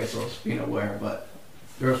 Well, I guess I was being aware, but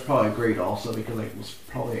there was probably greed also because I was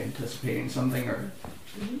probably anticipating something or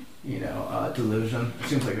delusion. It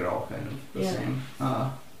seems like they're all kind of the same,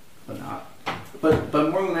 but not.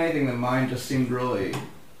 But more than anything, the mind just seemed really.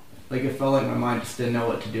 Like it felt like my mind just didn't know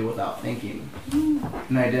what to do without thinking,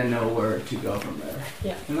 and I didn't know where to go from there.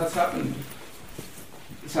 Yeah. And that's happened.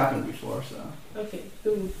 It's happened before, so. Okay.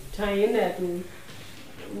 Tu China that tu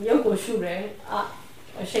yogo shure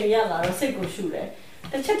Shayala or Sego shure.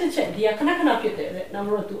 The chat dia kana pit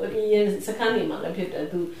number tu sakani ma la pit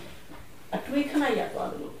tu a twi kana ya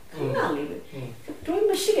twa lo. Kana le be. Twi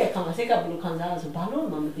mashi ke kama se ka blu khansa so ba lo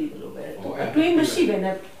ma mati lo be. A twi mashi be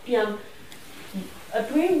na pian a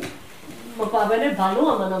twi ma pa be ne ba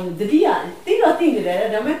lo ma na me diya ti lo ti ni de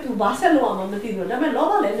da me tu ba se lo ma mati lo da me lo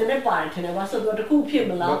ba le ne pa thene ba so to ta ku phit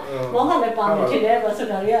ma la lo ha le pa me thit de ba so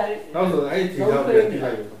da ya no so ai ti da be ti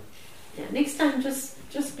lai lo. Next time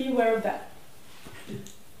just be aware of that.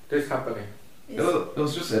 This happening. It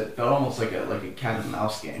was just it felt almost like a cat and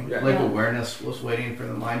mouse game. Yeah. Like awareness was waiting for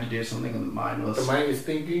the mind to do something, and the mind was. The mind is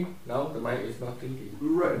thinking. Now the mind is not thinking.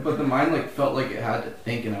 Right, but the mind felt like it had to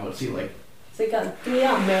think, and I would see like. So you got 3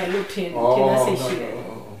 man routine. No,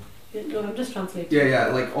 I'm just translating. Yeah,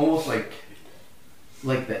 like almost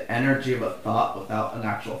like the energy of a thought without an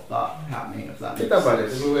actual thought happening. If that makes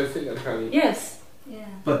sense. Yes. Yeah.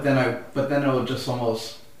 But then it would just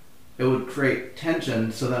almost. It would create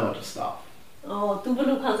tension, so then it would just stop. Oh, tu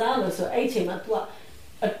bulu khansa lo so ai chain ma tu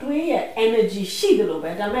a twin ye energy ရှိတယ်လို့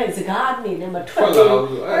ပဲဒါပေမဲ့စကားအနေနဲ့မထွက်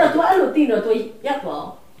ဘူးအဲ့တော့ तू အဲ့လိုသိတော့ तू ရပ်သွား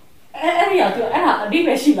အဲ့ဒီက तू အဲ့ဒါအဓိပ္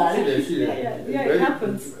ပာယ်ရှိလာတယ် Yeah, it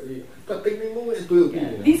happens.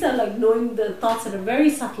 These are like knowing the thoughts at a very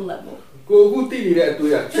subtle level. ကိုခုသိနေတဲ့အ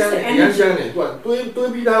တွေ့အကြံရမ်းချမ်းတယ် तू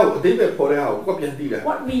တွေးပြီးသားကိုအဓိပ္ပာယ်ပေါ်တဲ့ဟာကိုပြန်သိတယ်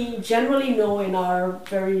What we generally know in our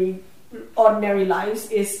very ordinary lives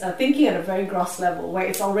is thinking at a very gross level where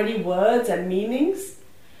it's already words and meanings,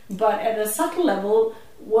 but at a subtle level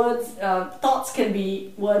words thoughts can be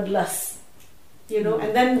wordless,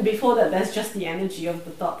 and then before that there's just the energy of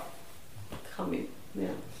the thought coming.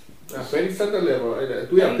 Very subtle level အဲ့ဒါ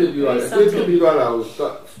တွေ့ရဖြစ်ပြီးသွားတယ်တွေ့ဖြစ်ပြီးသွားတာကို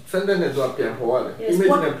sentence နဲ့တော့ပြန်ပေါ်ရတယ်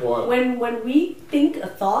image နဲ့ပေါ်ရတယ် when we think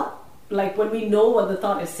a thought, like when we know what the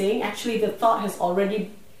thought is saying, actually the thought has already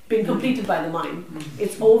been completed by the mind.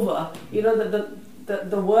 It's over.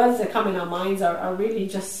 The words that come in our minds are really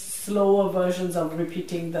just slower versions of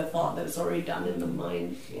repeating the thought that is already done in the mind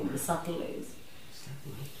in the subtle ways.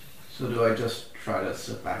 So do I just try to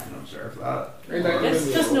sit back and observe that?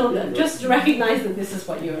 Just know that. Just recognize that this is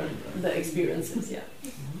what the experience is. Yeah.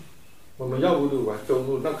 မရောက်ဘူးလို့ပါကြုံ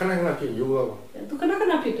လို့နောက်ခဏဖြစ်ရိုးတော့ Tu kana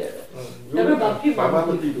ဖြစ်တယ်ဒါပေမဲ့ဖြစ်မှာ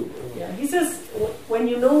မသိဘူး Yeah, he says when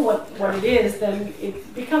you know what it is, then it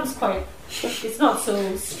becomes quite. It's not so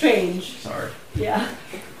strange. Sorry. Yeah.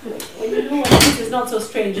 When you know what it is, it's not so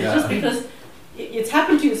strange. It's just because it's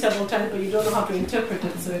happened to you several times, but you don't know how to interpret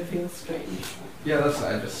it, so it feels strange. Yeah,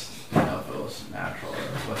 I just didn't know if it was natural or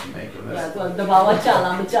what to make of it. Yeah, the bawa chala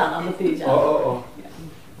ma ti ja. Oh.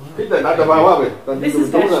 This is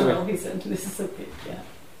natural, he said. This is okay. Yeah.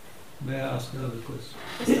 May I ask another question?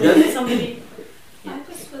 Yes. Somebody. I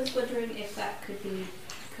just was wondering if that could be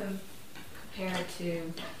compared to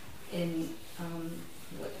in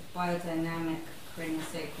what biodynamic cranial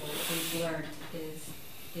sacral, what we've learned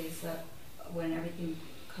is that when everything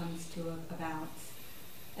comes to a balance,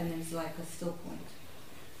 and there's like a still point,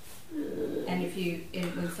 and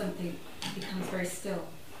when something becomes very still,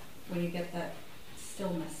 when you get that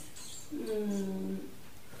stillness.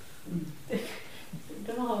 I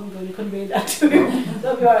don't know how I'm going to convey that to you.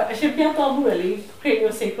 I should be really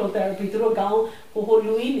craniosacral therapy through a gown who hold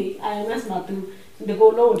Louis, IMS Matu, the go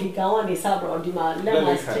low, the gown and the sabra, the man,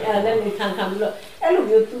 let me come look.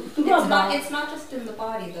 It's not just in the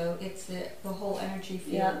body though, it's the whole energy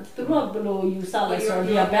field. Yeah, the rock below you saw like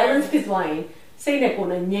the balance is wine. Say that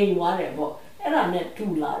on a name whatever. And I'm not too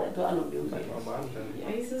loud to allow you.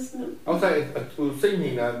 Yeah, he says no. Outside to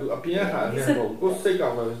singing and to appear go say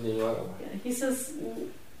he says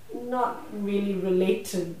not really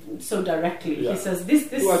related so directly. He says this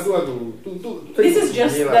is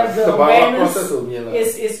just that the awareness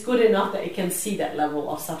is good enough that it can see that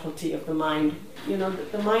level of subtlety of the mind. You know,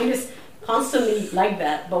 the mind is constantly like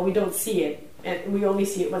that, but we don't see it, and we only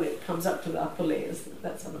see it when it comes up to the upper layers,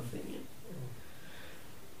 that sort of thing.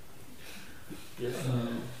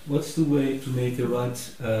 What's the way to make a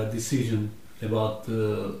right decision about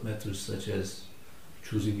matters such as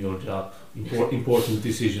choosing your job, important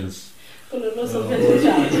decisions,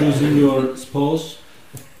 choosing your spouse,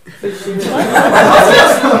 choosing your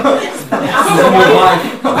wife?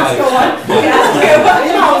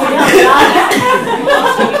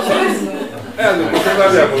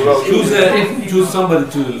 Choose somebody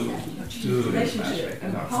to relationship.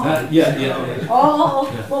 Yeah. Oh,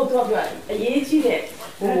 a year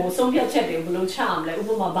some people check it below charm, like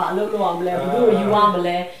Ubama Balo, you amble,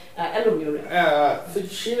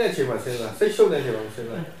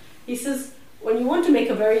 he says, when you want to make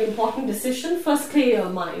a very important decision, first clear your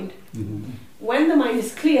mind. When the mind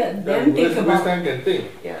is clear, then think about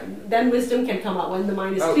it. Yeah, then wisdom can come out. When the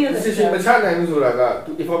mind is clear,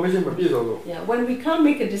 when we can't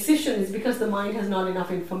make a decision, it's because the mind has not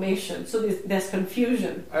enough information. So there's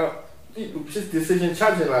confusion. Decision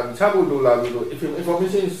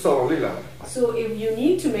so if you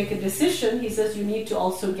need to make a decision, he says you need to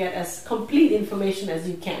also get as complete information as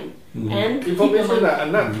you can. And information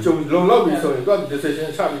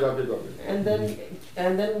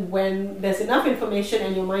and then when there's enough information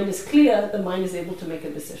and your mind is clear, the mind is able to make a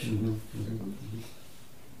decision.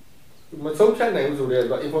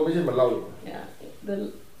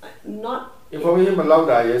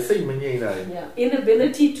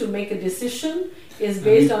 Inability to make a decision is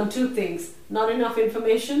based on two things: not enough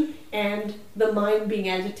information and the mind being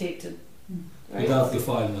agitated. Right? Without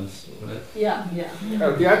defilements, right? Yeah.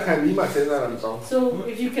 So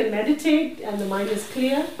if you can meditate and the mind is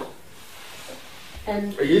clear,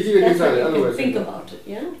 and that's what you can think about it.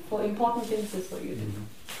 Yeah, for important things is what you do.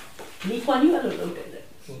 Lee Kuan Yew alone looked at it.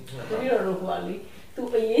 You don't know who Ali. To a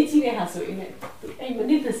yechi has so in it. A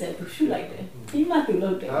minute to shoot like that. He might be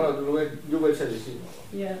loaded.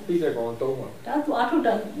 Yeah. That's what I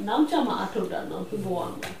done. Now Jama Ato done. Now to go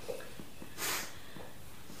on.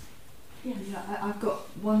 Yeah, I've got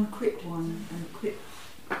one quick one and a quick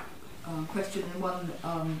question, and one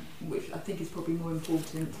which I think is probably more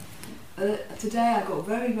important. Today I got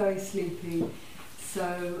very, very sleepy,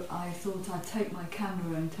 so I thought I'd take my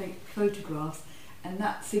camera and take photographs, and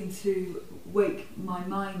that seemed to wake my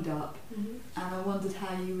mind up. And I wondered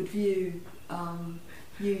how you would view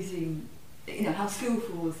using, how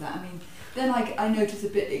skillful was that? I mean, then I noticed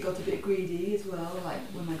it got a bit greedy as well, like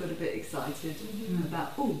when I got a bit excited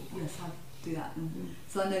about, oh yes, I'll do that. And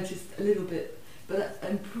so I noticed a little bit, but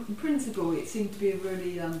in principle it seemed to be a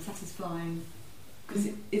really satisfying, because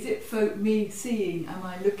is it for me seeing, am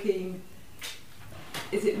I looking,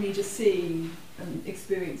 is it me just seeing and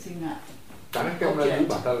experiencing that? Yes,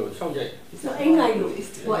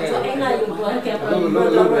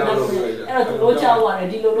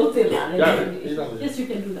 you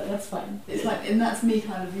can do that. That's fine. It's like, and that's me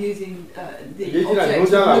kind of using the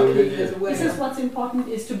object looking as aware. This is what's important,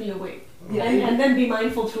 is to be awake. Yeah. And then be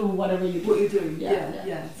mindful through whatever you do. What you're doing.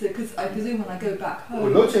 Yeah. So, because I presume when I go back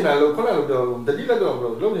home.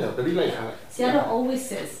 Sayadaw always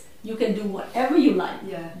says, you can do whatever you like,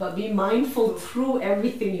 but be mindful through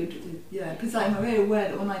everything you do. Yeah, because I'm very aware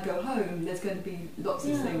that when I go home, there's going to be lots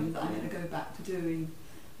of things that I'm going to go back to doing.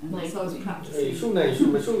 And so I was practicing. He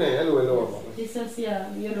says,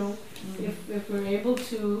 if we're able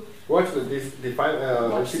to watch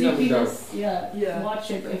watch sleepiness,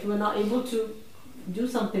 watch it. But if we're not able to do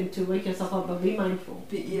something to wake yourself up, but be mindful.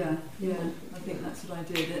 I think that's what I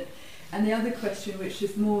did. And the other question, which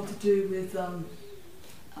is more to do with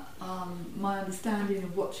my understanding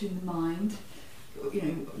of watching the mind,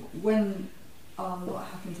 when what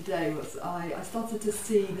happened today was I started to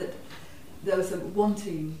see that there was a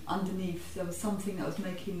wanting underneath. There was something that was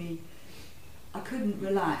making me, I couldn't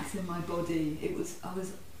relax in my body.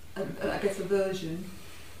 I guess aversion,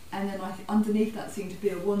 and then underneath that seemed to be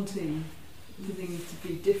a wanting, the things to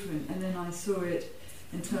be different, and then I saw it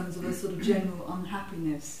in terms of a sort of general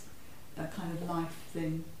unhappiness, a kind of life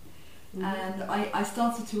thing. And I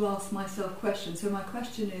started to ask myself questions. So my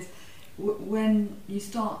question is, when you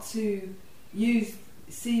start to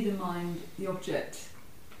see the mind, the object,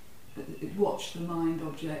 watch the mind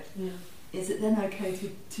object, is it then okay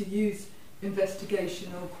to use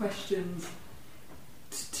investigation or questions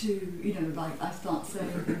to like I start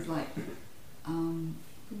saying things like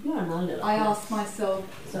I ask myself.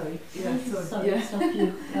 Sorry. Yeah. Sorry. Yeah. Stop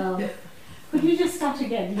you. Could you just start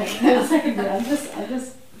again? Like, a second. I just.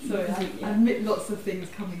 Sorry. I admit lots of things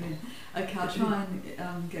coming in. Okay, I'll try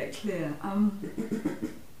and get clear.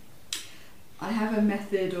 I have a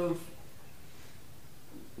method of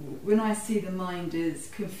when I see the mind is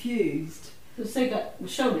confused. Yeah,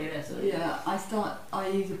 I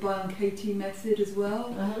use a Byron-Katie method as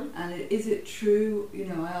well. And is it true?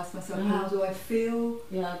 I ask myself, how do I feel?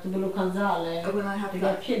 When I have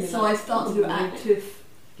that, so I start to do active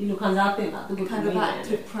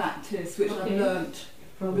practice, which I've learnt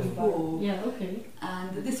from before. Yeah, okay.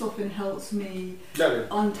 And this often helps me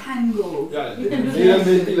untangle. You can do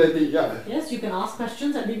yes, you can ask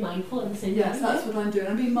questions and be mindful at the same time. Yes, that's what I'm doing.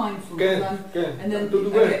 I'm being mindful. And then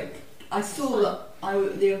I saw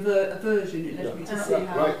the aversion. It led me to see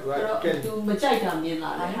how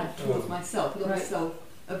I had towards myself, a lot of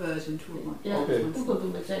self-aversion towards myself.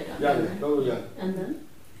 And then?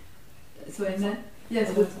 So and then?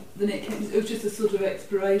 Yes, then it was just a sort of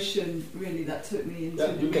exploration, really, that took me into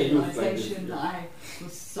the realisation that I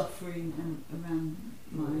was suffering around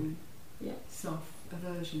my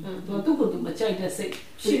self-aversion. It's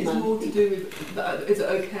more to do with, is it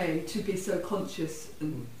okay to be so conscious?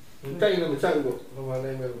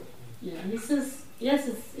 Yeah, he says, yes,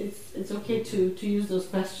 it's okay to use those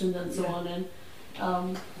questions and so on,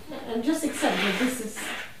 and just accept that this is,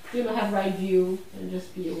 have right view and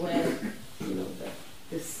just be aware, that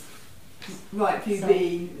this right view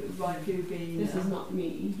being this is not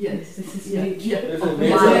me. Yes, this is nature.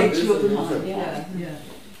 Nature of the mind. Yeah.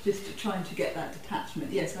 Just trying to get that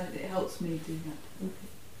detachment. Yes, it helps me do that.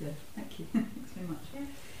 Yeah, thank you. Thanks very much.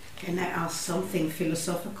 Can I ask something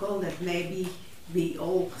philosophical that maybe we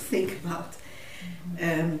all think about?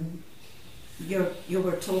 You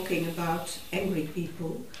were talking about angry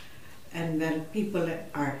people, and when people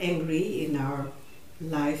are angry in our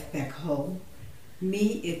life back home,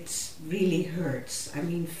 it really hurts. I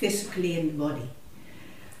mean, physically in the body.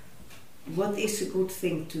 What is a good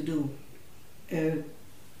thing to do?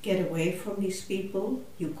 Get away from these people.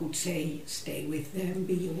 You could say, stay with them,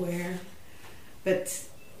 be aware. But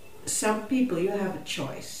some people you have a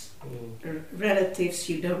choice. Relatives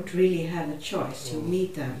you don't really have a choice. You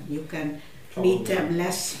meet them. You can meet them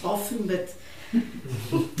less often, but if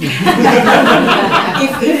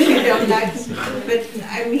you don't like, but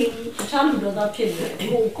I mean, I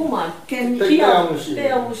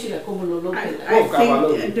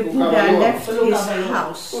think the Buddha left his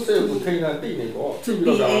house to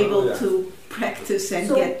be able to practice and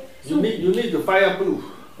get. You need to fireproof.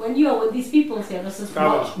 When you are with these people, say, just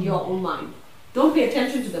watch your own mind. Don't pay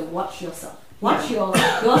attention to them. Watch yourself. Watch your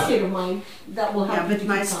state of mind. That will help. Yeah, but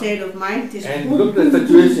my state of mind is. And look at the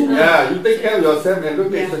situation. Yeah, you take care of yourself and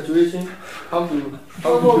look at the situation. How to.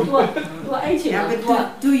 Yeah, but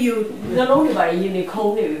do you?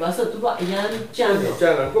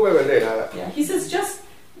 Yeah, he says just.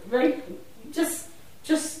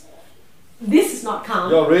 This is not calm.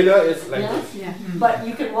 Your radar is like this. Yeah. But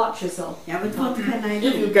you can watch yourself. Yeah, but what can I do?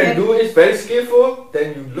 If you can do it very skillful,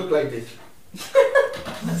 then you look like this.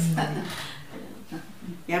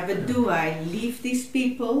 Yeah, but do I leave these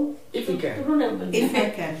people? If you can. If I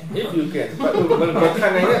can. If you can. But if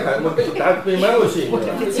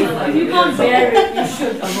you can't bear it, you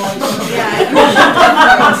should avoid it.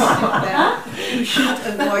 Yeah, you should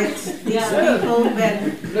avoid these people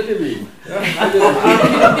when.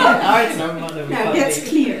 Now that's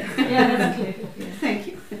clear. Yeah, that's clear. Thank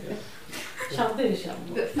you.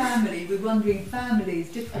 But family, we're wondering family is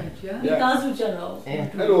different, yeah? It does with general.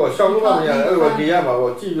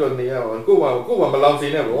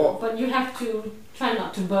 But you have to try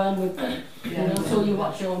not to burn with them. So you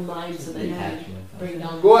watch your own mind so that you can bring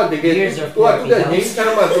down.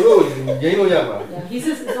 He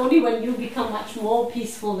says it's only when you become much more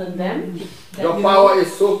peaceful than them. Your power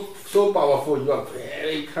is so powerful. You are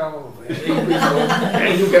very calm, very peaceful,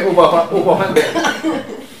 and you can overcome them.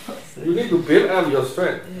 You need to build up your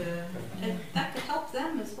strength. Yeah. And that could help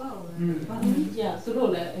them as well. Yeah, so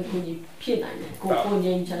he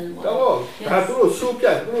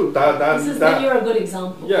says that you're a good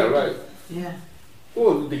example. Yeah, right. Yeah. If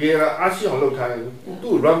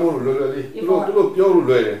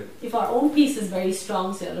our own piece is very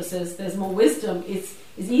strong, Sayadaw says, there's more wisdom, it's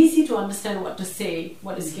easy to understand what to say,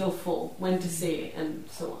 what is skillful, when to say, and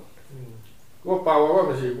so on.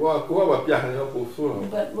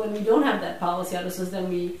 But when we don't have that power, Sayadaw says, then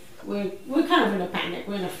we're kind of in a panic,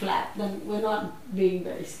 we're in a flat, then we're not being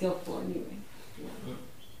very skillful anyway.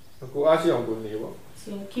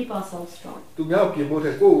 So keep ourselves strong. Rather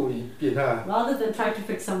than try to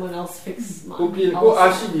fix someone else, fix mine. Only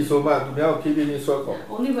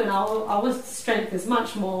when our strength is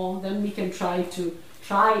much more, then we can try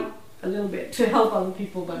a little bit to help other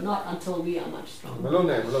people, but not until we are much stronger.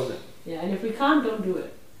 Yeah, and if we can't, don't do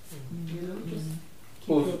it. You know, just keep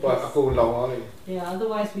your peace. Yeah,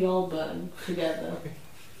 otherwise we all burn together.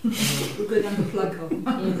 We're going to unplug them.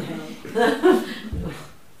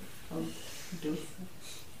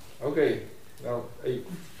 Okay, now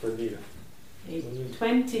 8:20.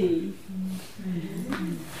 8:20.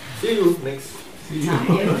 See you next. See you.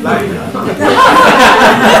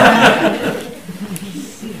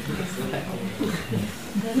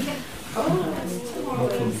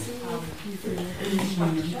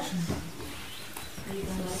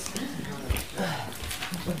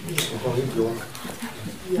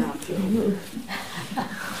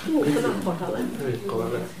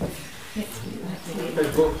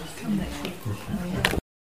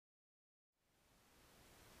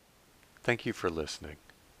 Thank you for listening.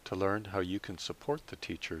 To learn how you can support the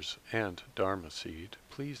teachers and Dharma Seed,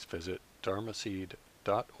 please visit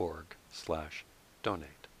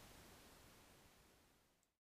dharmaseed.org/donate.